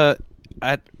 It's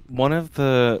at one of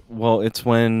the it's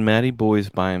when Matty Boy's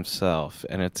by himself,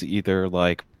 and it's either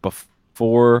like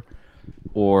before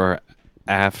or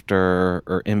after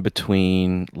or in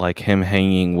between, like him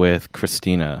hanging with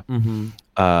Christina, Mm-hmm.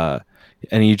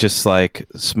 and he just like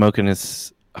smoking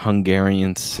his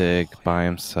Hungarian cig by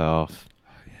himself,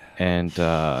 and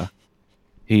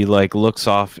he like looks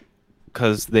off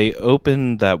because they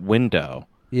open that window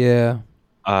Yeah.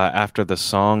 after the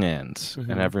song ends, Mhm.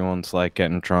 and everyone's like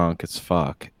getting drunk as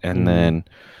fuck, and Mhm. then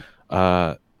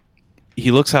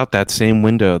he looks out that same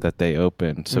window that they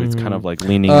opened, so he's kind Mhm. of like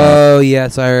leaning up. Oh,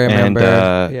 yes, I remember.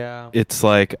 And yeah. it's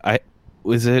like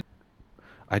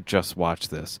I just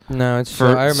watched this. No, it's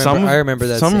For true. I remember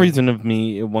that. some scene. reason of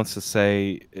me, it wants to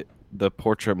say the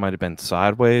portrait might have been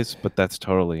sideways, but that's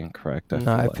totally incorrect.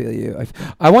 I feel you.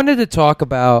 I wanted to talk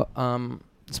about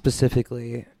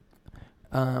specifically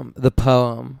the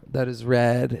poem that is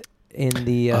read in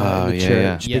the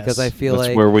church because I feel that's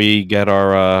like where we get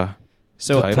our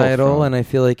title from. and I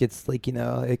feel like it's like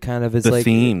it kind of is The like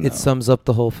theme, it sums up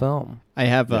the whole film. I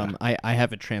have I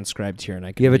have it transcribed here, and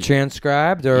I can. You have it read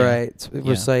transcribed, all Yeah. right?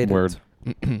 Recite it. Word.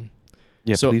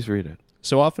 Yeah, So- please read it.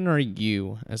 So often are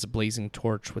you as a blazing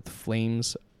torch with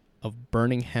flames of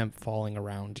burning hemp falling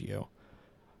around you.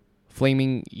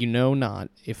 Flaming, you know not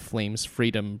if flames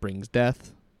freedom brings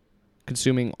death,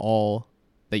 consuming all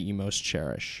that you most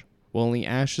cherish. Will only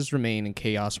ashes remain in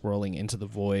chaos whirling into the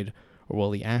void, or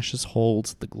will the ashes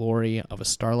hold the glory of a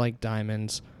star-like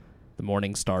diamond, the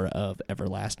morning star of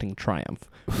everlasting triumph?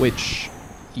 Which,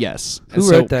 yes. Who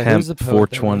So- wrote that? Who's the poet that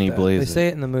wrote 420 that? blazing. They say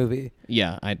it in the movie.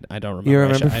 Yeah, I don't remember. You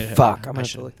remember? I'm Fuck, I'm gonna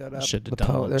have to look that up. Should The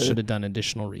have poet- done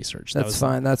additional research. That's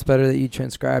fine. That's better that you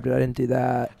transcribed it. I didn't do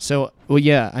that. So, well,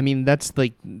 yeah, I mean, that's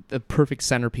like the perfect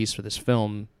centerpiece for this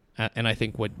film. And I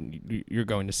think what you're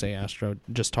going to say, Astro,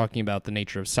 just talking about the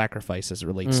nature of sacrifice as it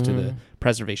relates to the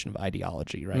preservation of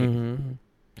ideology, right? Mm-hmm.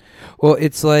 Well,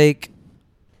 it's like,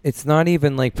 it's not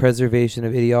even like preservation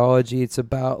of ideology. It's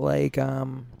about like,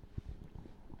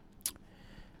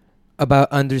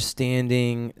 about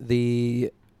understanding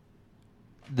the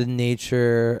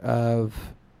nature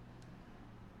of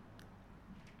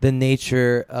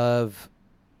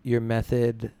your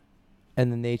method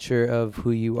and the nature of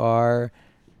who you are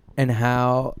and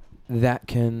how that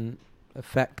can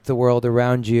affect the world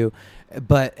around you,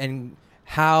 and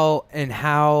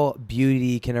how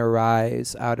beauty can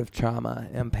arise out of trauma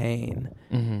and pain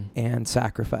and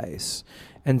sacrifice.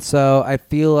 And so I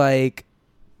feel like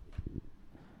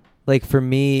for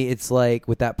me, it's like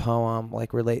with that poem,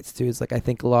 like relates to, is like, I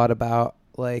think a lot about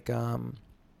like,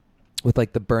 with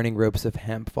like the burning ropes of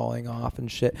hemp falling off and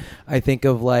shit. I think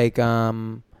of like,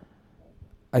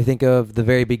 I think of the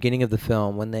very beginning of the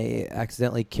film when they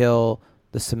accidentally kill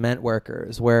the cement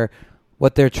workers, where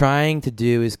what they're trying to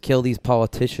do is kill these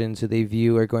politicians who they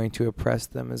view are going to oppress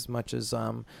them as much as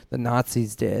the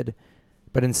Nazis did.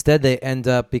 But instead they end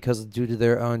up, because due to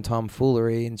their own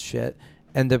tomfoolery and shit,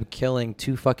 end up killing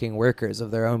 2 fucking workers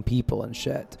of their own people and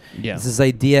shit. Yeah. It's this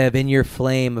idea of in your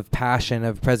flame of passion,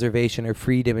 of preservation or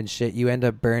freedom and shit, you end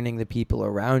up burning the people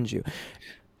around you.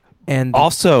 And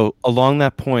Also, along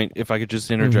that point, if I could just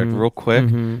interject real quick,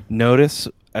 notice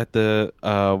at the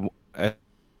as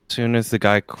soon as the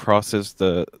guy crosses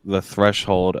the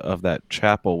threshold of that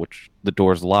chapel, which the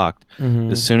door's locked,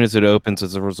 as soon as it opens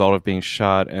as a result of being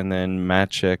shot, and then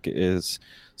Matchik is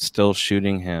still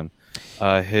shooting him,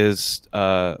 his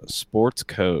sports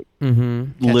coat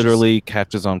literally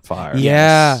catches on fire.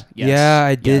 Yeah, Yes, yeah,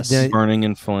 I did. yes. Burning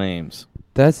in flames.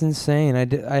 That's insane.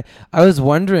 I was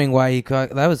wondering why he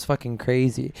caught, that was fucking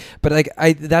crazy. But like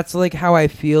that's like how I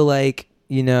feel like,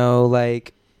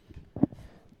 like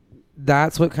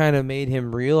that's what kind of made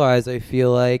him realize, I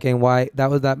feel like, and why that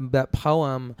was that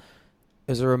poem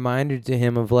is a reminder to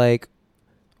him of like,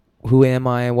 who am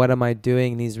I and what am I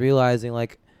doing? And he's realizing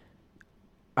like,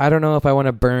 I don't know if I want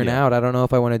to burn out. I don't know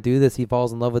if I want to do this. He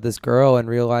falls in love with this girl and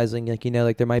realizing like,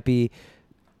 like there might be,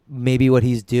 maybe what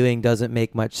he's doing doesn't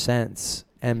make much sense,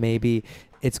 and maybe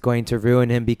it's going to ruin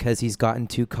him because he's gotten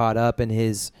too caught up in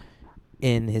his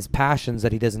passions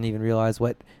that he doesn't even realize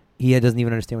he doesn't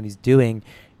even understand what he's doing.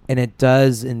 And it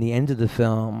does, in the end of the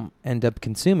film, end up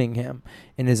consuming him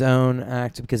in his own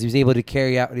act, because he was able to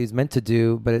carry out what he was meant to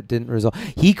do, but it didn't result.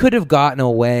 He could have gotten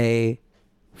away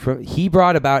he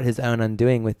brought about his own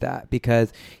undoing with that,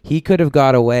 because he could have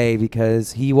got away,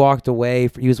 because he walked away.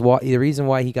 The reason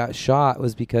why he got shot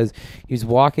was because he was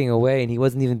walking away and he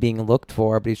wasn't even being looked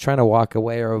for, but he's trying to walk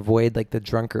away or avoid like the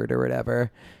drunkard or whatever.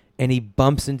 And he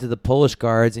bumps into the Polish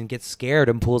guards and gets scared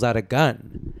and pulls out a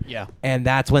gun. Yeah. And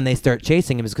that's when they start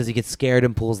chasing him, is because he gets scared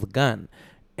and pulls the gun.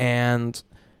 And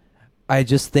I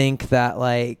just think that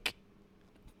like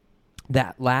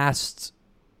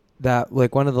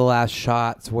one of the last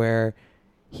shots where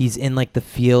he's in like the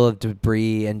field of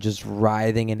debris and just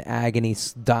writhing in agony,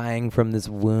 dying from this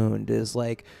wound, is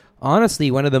like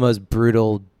honestly one of the most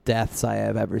brutal deaths I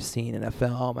have ever seen in a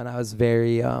film. And I was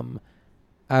very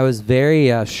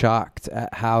shocked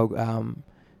at how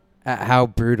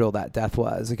brutal that death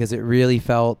was, because it really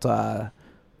felt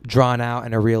drawn out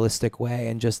in a realistic way,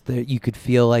 and just you could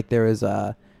feel like there was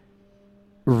a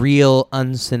real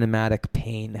uncinematic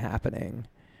pain happening.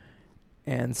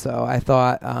 And so I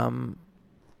thought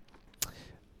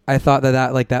that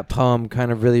like that poem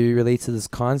kind of really relates to this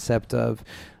concept of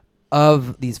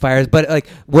of these fires. But like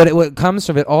what comes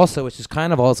from it also, which is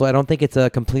kind of also, I don't think it's a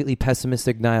completely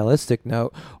pessimistic, nihilistic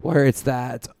note, where it's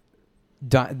that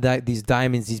these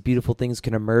diamonds, these beautiful things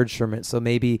can emerge from it. So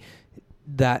maybe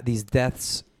that these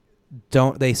deaths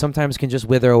they sometimes can just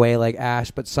wither away like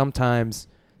ash, but sometimes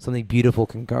something beautiful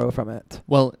can grow from it.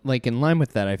 Well, like in line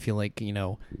with that, I feel like,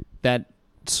 that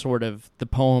sort of the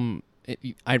poem,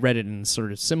 I read it in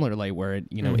sort of similar light where it,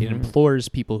 it implores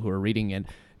people who are reading it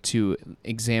to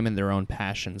examine their own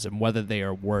passions and whether they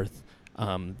are worth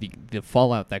the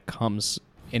fallout that comes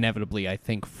inevitably, I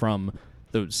think, from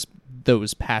those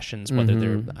passions, whether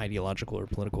they're ideological or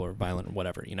political or violent or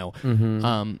whatever,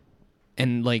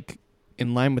 and like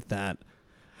in line with that,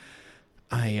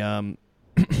 I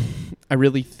I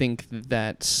really think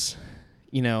that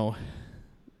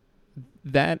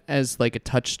that as like a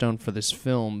touchstone for this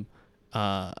film,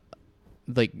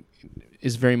 like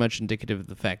is very much indicative of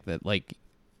the fact that like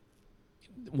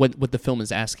what the film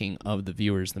is asking of the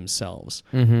viewers themselves,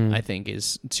 I think,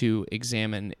 is to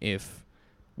examine if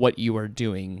what you are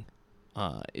doing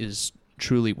is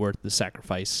truly worth the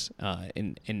sacrifice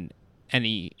in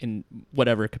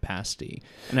whatever capacity.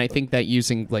 And I think that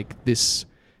using like this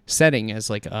setting as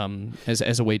like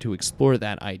as a way to explore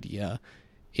that idea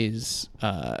is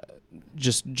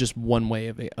just one way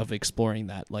of exploring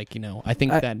that. Like, I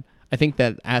think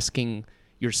that asking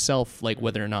yourself like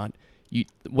whether or not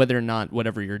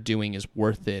whatever you're doing is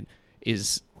worth it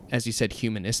is, as you said,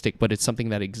 humanistic, but it's something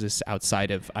that exists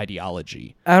outside of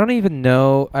ideology. I wouldn't even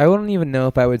know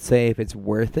if I would say if it's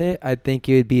worth it. I think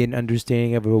it would be an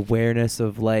understanding of awareness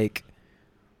of like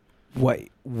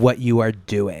what you are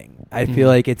doing. I feel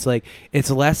like it's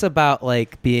less about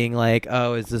like being like,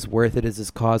 oh, is this worth it? Is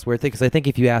this cause worth it? Because I think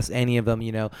if you ask any of them,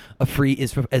 is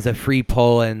a free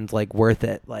Poland like worth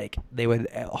it? Like they would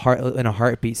in a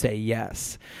heartbeat say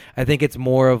yes. I think it's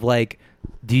more of like,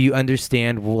 do you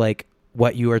understand like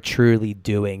what you are truly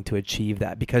doing to achieve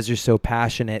that? Because you're so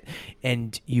passionate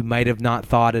and you might have not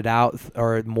thought it out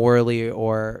or morally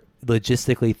or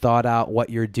logistically thought out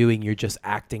what you're doing. You're just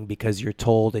acting because you're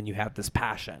told and you have this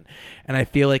passion. And I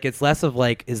feel like it's less of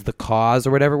like, is the cause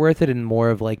or whatever worth it, and more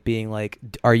of like being like,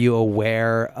 are you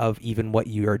aware of even what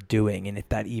you are doing and if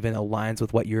that even aligns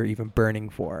with what you're even burning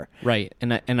for? Right.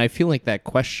 And I feel like that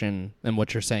question and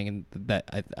what you're saying, and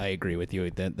that I agree with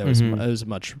you, that was a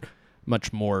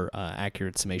much more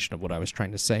accurate summation of what I was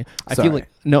trying to say. I feel like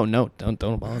no, don't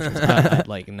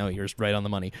apologize. No, you're right on the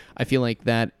money. I feel like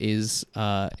that is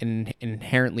an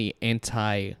inherently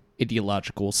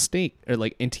anti-ideological state, or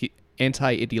like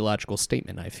anti-ideological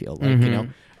statement. I feel like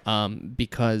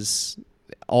because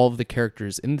all of the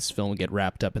characters in this film get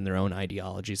wrapped up in their own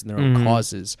ideologies and their own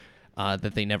causes,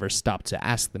 that they never stop to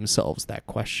ask themselves that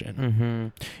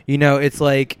question. It's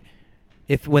like,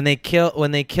 if when they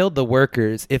killed the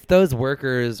workers, if those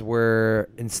workers were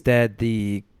instead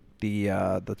the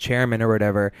chairman or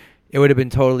whatever, it would have been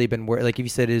totally been worth. Like if you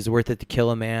said it is worth it to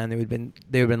kill a man, they would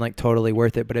have been like totally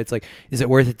worth it. But it's like, is it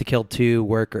worth it to kill 2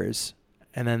 workers?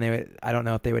 And then I don't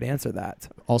know if they would answer that.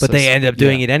 Also, but they end up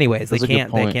doing it anyways. They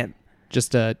can't.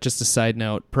 Just a side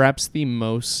note, perhaps the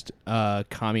most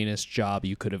communist job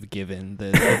you could have given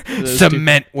the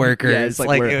cement workers. Yeah,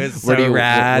 like it was so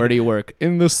rad. Where do you work?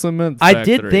 In the cement factory. I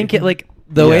did think it like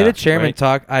the way the chairman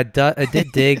talked. I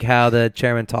did dig how the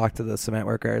chairman talked to the cement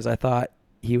workers. I thought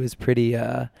he was pretty.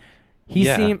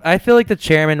 Seemed. I feel like the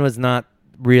chairman was not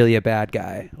really a bad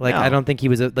guy. Like I don't think he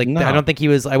was I don't think he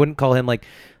was. I wouldn't call him like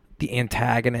the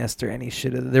antagonist or any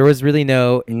shit. There was really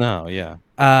no.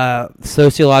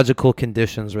 Sociological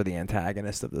conditions were the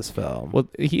antagonist of this film. Well,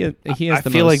 he has I the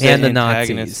feel most, like and the the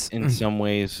antagonist Nazis in some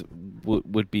ways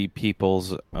would be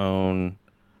people's own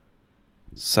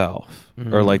self,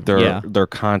 or like their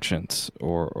conscience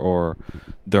or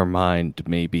their mind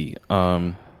maybe.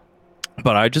 But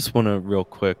I just want to real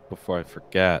quick before I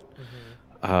forget.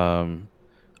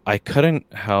 I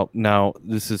couldn't help. Now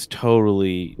this is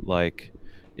totally like.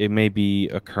 It may be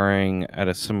occurring at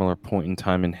a similar point in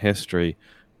time in history,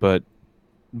 but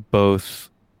both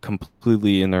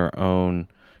completely in their own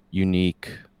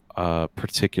unique,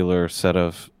 particular set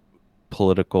of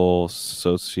political,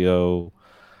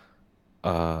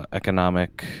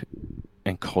 economic,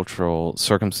 and cultural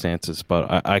circumstances.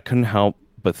 But I couldn't help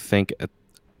but think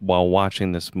while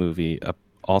watching this movie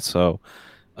also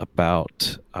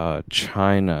about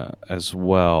China as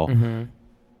well,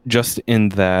 just in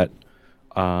that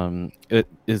it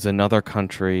is another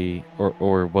country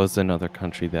or was another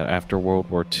country that after World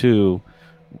War II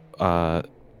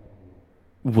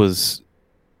was,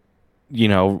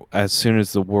 as soon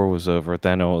as the war was over,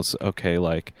 then it was okay,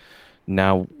 like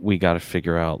now we got to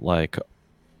figure out like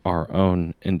our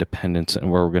own independence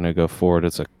and where we're going to go forward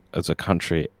as a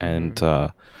country. And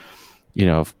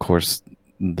of course,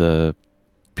 the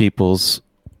People's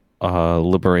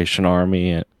Liberation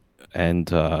Army and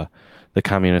the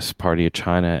Communist Party of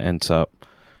China ends up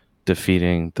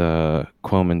defeating the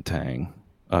Kuomintang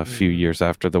a few years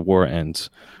after the war ends.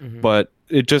 But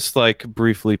it just like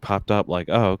briefly popped up like,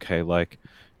 oh, okay, like,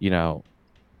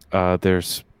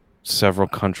 there's several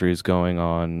countries going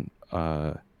on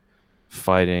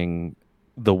fighting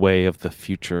the way of the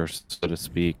future, so to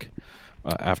speak,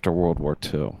 after World War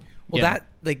II. Well,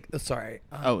 Yeah. sorry.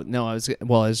 Oh no, I was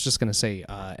just gonna say,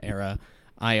 Era.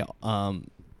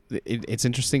 It's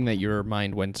interesting that your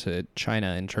mind went to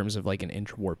China in terms of like an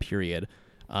interwar period,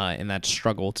 and that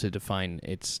struggle to define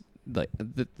the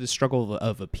struggle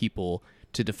of a people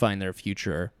to define their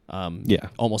future.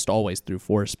 Almost always through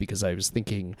force. Because I was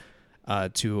thinking,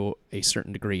 to a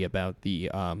certain degree, about the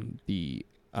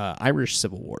Irish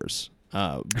Civil War.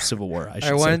 I should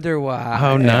say. wonder why.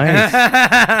 Oh,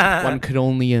 nice. One could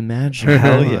only imagine.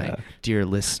 Hell my yeah. dear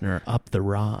listener, up the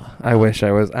raw. I wish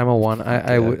I was. I'm a one.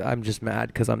 Yeah. I'm just mad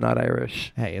because I'm not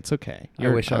Irish. Hey, it's okay. I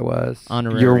wish I was.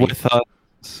 Honorary. You're with us,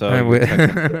 so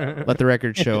Let the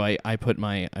record show. I put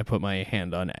my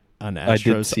hand on I did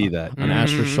Astro's see that. on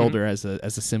Astro's shoulder as a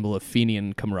symbol of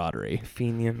Fenian camaraderie.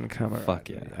 Fenian camera. Fuck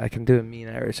yeah. I can do a mean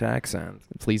Irish accent.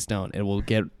 Please don't. It will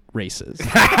get racist.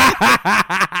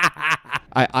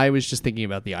 I was just thinking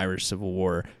about the Irish Civil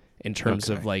War in terms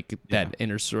of like that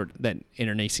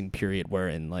internecine period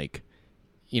wherein like,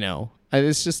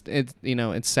 it's just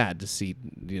it's sad to see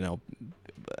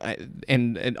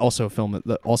and also a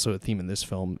theme in this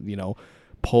film,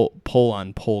 pole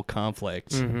on pole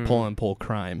conflict, pole on pole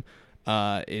crime,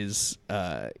 is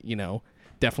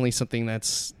definitely something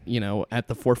that's at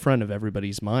the forefront of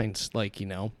everybody's minds, like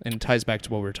and it ties back to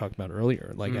what we were talking about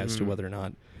earlier, like as to whether or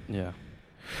not. Yeah.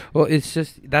 Well, it's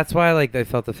just that's why I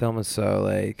felt the film was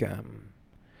so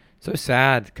so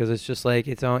sad, because it's just like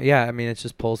its own. Yeah, I mean, it's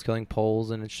just Poles killing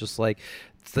Poles, and it's just like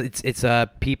it's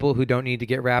people who don't need to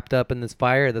get wrapped up in this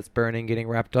fire that's burning, getting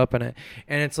wrapped up in it.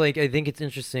 And it's like, I think it's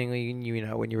interesting, when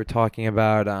you were talking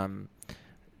about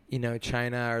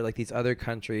China or like these other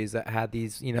countries that had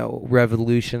these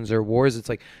revolutions or wars. It's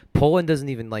like Poland didn't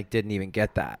even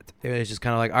get that. It was just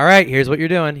kind of like, all right, here's what you're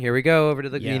doing. Here we go over to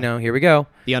the here we go.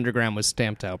 The underground was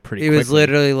stamped out pretty It quickly. was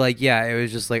literally like, it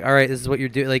was just like, all right, this is what you're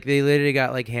doing. Like they literally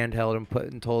got like handheld and put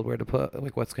and told where to put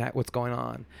like what's going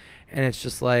on. And it's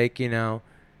just like,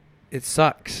 it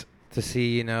sucks to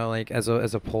see, like as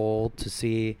a Pole, to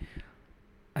see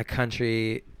a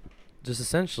country just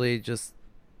essentially just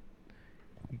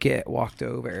get walked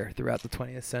over throughout the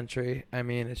 20th century. I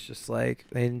mean, it's just like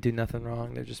they didn't do nothing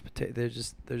wrong. They're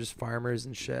just farmers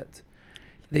and shit.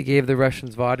 They gave the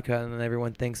Russians vodka, and then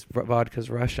everyone thinks vodka's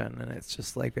Russian, and it's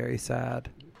just like very sad.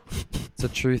 It's a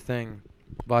true thing.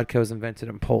 Vodka was invented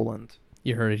in Poland.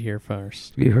 You heard it here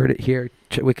first. You heard it here.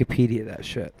 Wikipedia that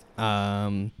shit.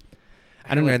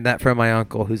 I don't know. learned that from my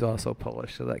uncle, who's also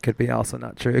Polish, so that could be also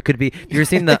not true. It could be. Have you ever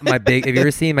seen have you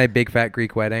ever seen My Big Fat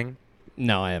Greek Wedding?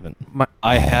 No, I haven't.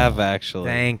 I have actually.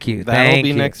 Thank you. That'll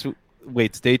be next.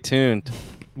 Wait, stay tuned.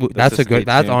 That's a good.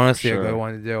 That's tuned for honestly a sure. good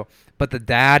one to do. But the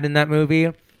dad in that movie,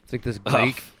 it's like this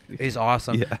Greek. He's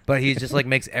awesome. Yeah. But he just like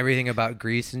makes everything about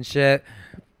Greece and shit.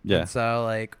 Yeah. And so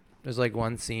like there's like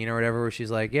one scene or whatever where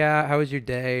she's like, "Yeah, how was your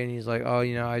day?" And he's like, "Oh,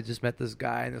 I just met this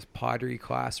guy in this pottery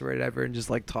class or whatever," and just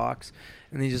like talks.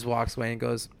 And he just walks away and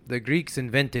goes, "The Greeks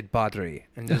invented pottery,"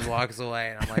 and just walks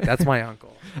away. And I'm like, "That's my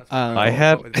uncle." That's my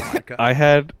uncle with vodka. I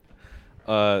had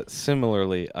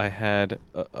similarly, I had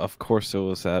of course it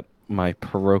was at my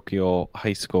parochial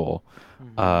high school.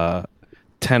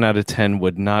 10 out of 10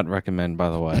 would not recommend, by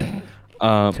the way.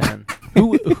 10.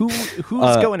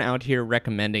 Who's going out here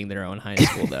recommending their own high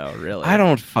school though? Really, I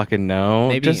don't fucking know.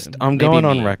 Maybe- I'm maybe going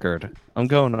on me. record. I'm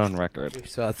going on record.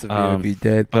 So that's the video if you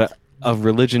did. But a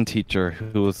religion teacher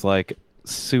who was like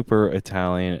super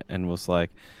Italian and was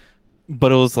like,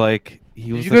 but it was like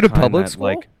he was. Did you go the to kind public that, school?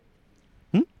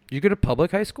 Like, You go to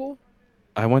public high school?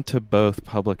 I went to both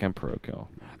public and parochial.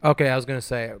 Okay, I was gonna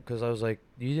say because I was like,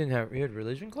 you had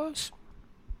religion class?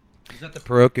 Was that the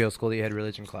parochial school that you had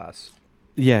religion class?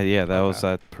 Yeah, that was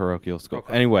Okay. at parochial school.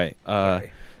 Okay. Anyway,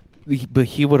 Sorry. but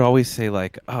he would always say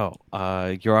like, "Oh,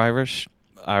 you're Irish.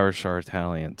 Irish are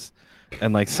Italians,"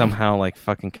 and like somehow like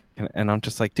fucking, and I'm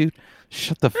just like, dude,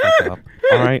 shut the fuck up,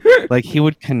 all right? Like he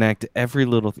would connect every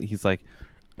little. He's like,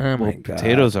 Oh my well, god.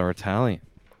 potatoes are Italian,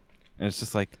 and it's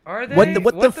just like, Are they? What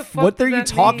the fuck what does are you that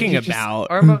talking mean?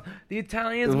 about? The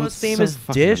Italians' It was most so famous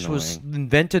fucking dish was annoying.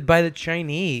 invented by the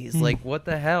Chinese. Like, what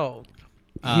the hell?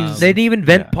 Um, They didn't even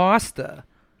invent yeah. pasta.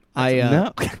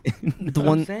 No. The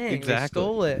one saying, exactly. they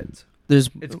stole it. there's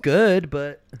It's good,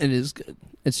 but it is good.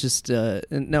 It's just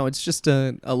no, it's just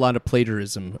a lot of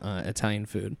plagiarism. Italian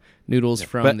food, noodles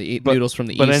from noodles from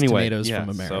the but east, anyway, tomatoes yeah, from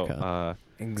America.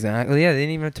 So, exactly. Yeah, they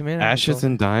didn't even have tomatoes. Ashes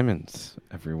and Diamonds,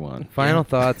 everyone. Final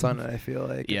thoughts on it. I feel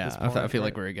like. at Yeah, this I point, feel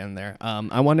like right? we're again there.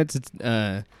 I wanted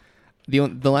to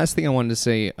the last thing I wanted to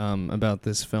say about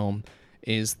this film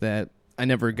is that I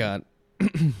never got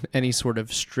any sort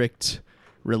of strict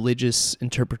religious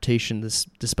interpretation,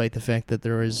 despite the fact that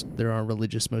there are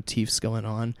religious motifs going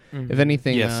on. Mhm. If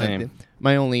anything, Yeah, same.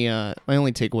 my only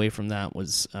takeaway from that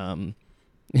was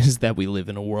is that we live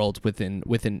in a world with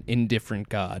an indifferent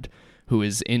God who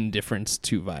is indifferent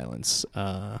to violence.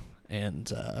 Yeah,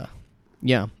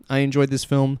 I enjoyed this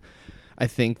film. I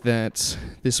think that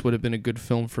this would have been a good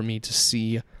film for me to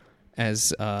see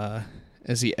as a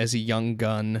young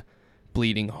gun,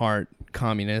 bleeding heart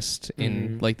communist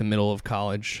in Mhm. like the middle of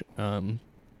college,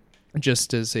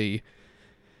 just as a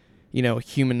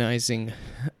humanizing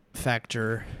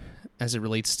factor as it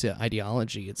relates to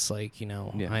ideology. It's like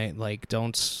Yeah. I like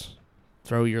don't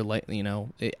throw your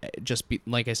just be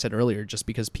like I said earlier, just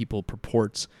because people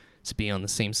purport to be on the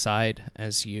same side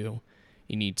as you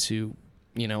need to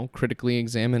critically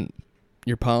examine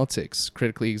your politics,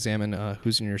 critically examine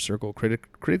who's in your circle,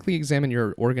 critically examine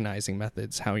your organizing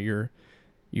methods, how you're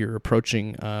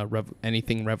approaching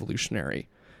anything revolutionary,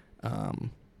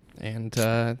 and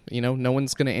no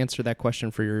one's going to answer that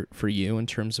question for you in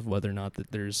terms of whether or not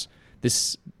that there's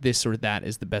this or that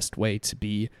is the best way to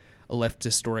be a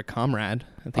leftist or a comrade.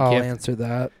 I think I'll you have answer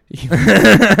that.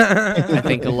 I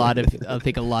think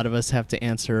a lot of us have to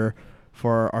answer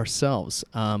for ourselves.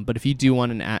 But if you do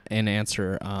want an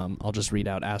answer, I'll just read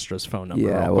out Astro's phone number.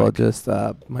 Yeah, real well, quick. just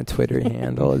my Twitter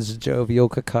handle is Jovial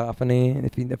Cacophony. And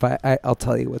if I'll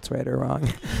tell you what's right or wrong.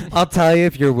 I'll tell you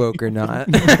if you're woke or not.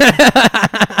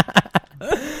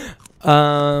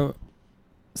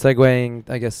 Segueing,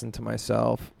 I guess, into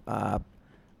myself.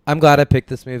 I'm glad I picked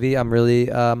this movie. I'm really.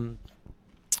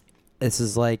 This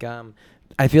is like.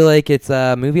 I feel like it's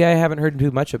a movie I haven't heard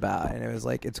too much about, and it was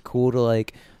like it's cool to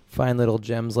like find little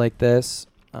gems like this.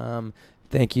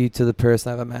 Thank you to the person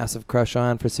I have a massive crush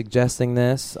on for suggesting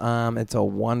this. It's a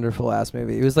wonderful ass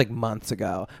movie. It was like months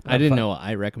ago. I didn't know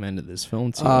I recommended this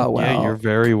film to you. Oh, well. Yeah, you're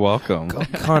very welcome.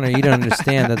 Connor, you don't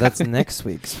understand that that's next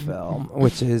week's film,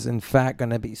 which is in fact going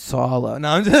to be Solo. No,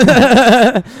 I'm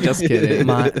Just kidding.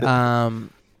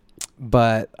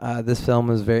 But this film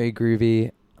was very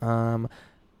groovy.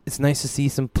 It's nice to see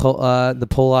some the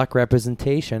Polak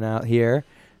representation out here.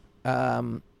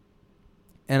 And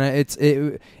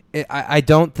I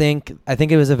don't think I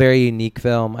think it was a very unique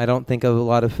film. I don't think a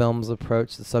lot of films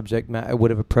approach the subject matter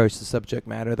would have approached the subject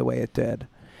matter the way it did.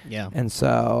 Yeah. And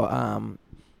so,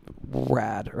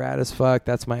 rad as fuck.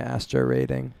 That's my Astro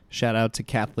rating. Shout out to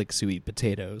Catholics who eat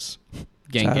potatoes.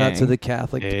 Gang, Shout gang. out to the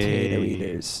Catholic potato Hey.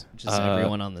 eaters. Which is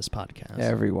everyone on this podcast.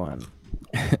 Everyone.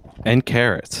 And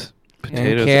carrots. Potatoes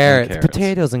And and carrots.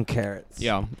 Potatoes and carrots.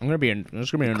 Yeah, I'm gonna be annoying.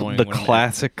 The when I-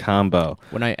 classic combo.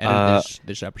 when I edit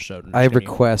this episode. I'm I just gonna-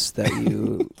 request that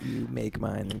you make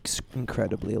mine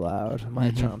incredibly loud. My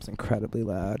Mhm. chomp's incredibly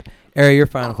loud. Ari, your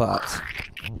final thoughts.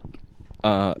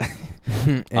 Uh,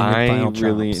 And your I final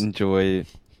really chomps. enjoy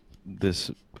this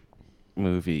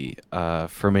movie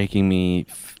for making me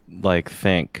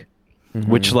think,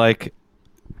 which Mhm. like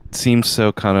seems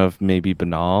so kind of maybe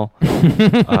banal,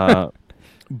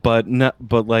 but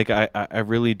like I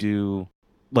really do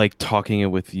like talking it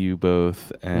with you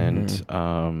both, and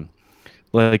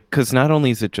like because not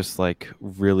only is it just like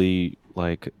really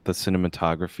like the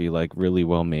cinematography like really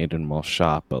well made and well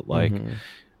shot, but like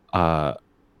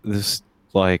this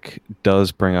like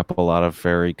does bring up a lot of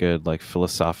very good like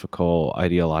philosophical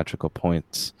ideological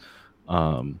points,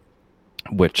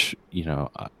 which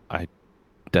I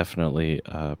definitely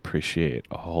appreciate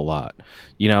a whole lot.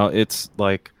 It's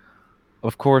like,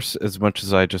 of course, as much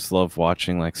as I just love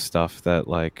watching like stuff that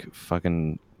like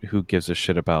fucking who gives a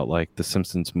shit about like the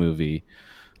Simpsons movie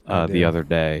I the do. other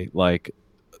day, like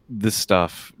this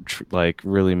stuff like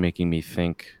really making me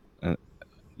think,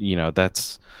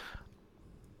 that's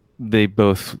they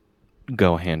both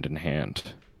go hand in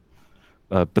hand,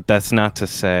 but that's not to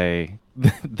say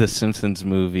the Simpsons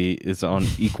movie is on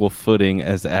equal footing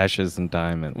as Ashes and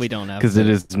Diamonds. We don't have because to. it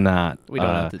is not. We don't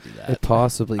have to do that. It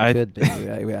possibly I- could be.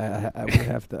 I would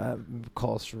have to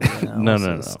call through No.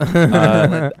 analysis.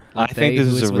 I think this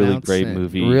is a really great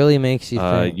movie. Really makes you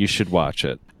think. You should watch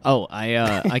it. Oh,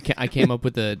 I came up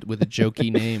with a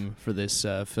jokey name for this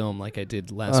film, like I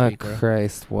did last Oh week,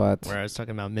 Christ! What? where I was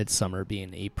talking about Midsummer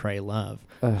being Eat, Pray, Love.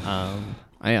 Ugh.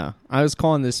 I was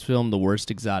calling this film the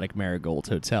worst exotic marigold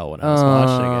hotel when I was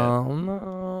watching it.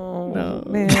 Oh, No.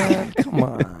 man. Come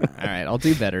on. All right, I'll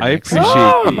do better. I next appreciate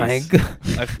time. Oh, these. my God.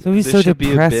 This So he's so should be a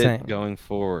depressing. bit going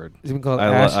forward. It's been called I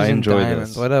Ashes and enjoy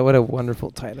Diamonds. this. What a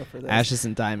wonderful title for this. Ashes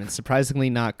and Diamonds. Surprisingly,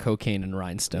 not cocaine and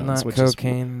rhinestones. Not which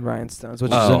Cocaine and Rhinestones,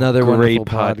 which is Oh, another great wonderful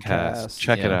podcast.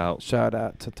 Check it Yeah. out. Shout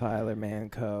out to Tyler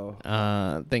Manco.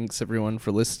 Thanks everyone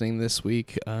for listening this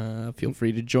week. Feel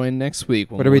free to join next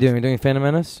week. What are we doing? We're doing Phantom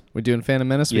Menace? We're doing Phantom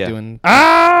Menace. Yeah. We're doing.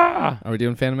 Ah! Are we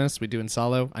doing Phantom Menace? We doing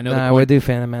Solo? I know. Nah, the we'll point. do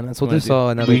Phantom Menace. We'll Wanna do do- Saw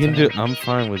another We can do. time. I'm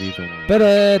fine with either one.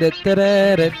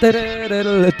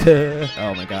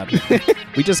 Oh my God.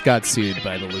 We just got sued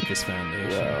by the Lucas Foundation.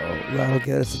 Well, that'll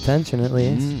get us attention at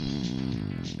least.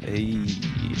 Mm.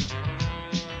 Hey.